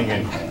welcoming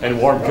and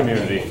warm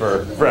community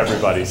for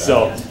everybody.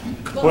 So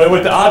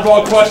with the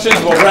oddball questions,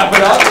 we'll wrap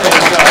it up.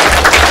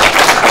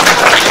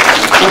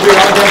 We'll be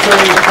around to answer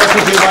any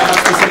questions you might have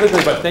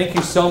specifically, but thank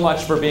you so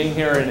much for being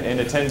here and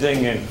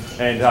attending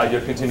and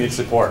your continued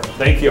support.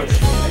 Thank you.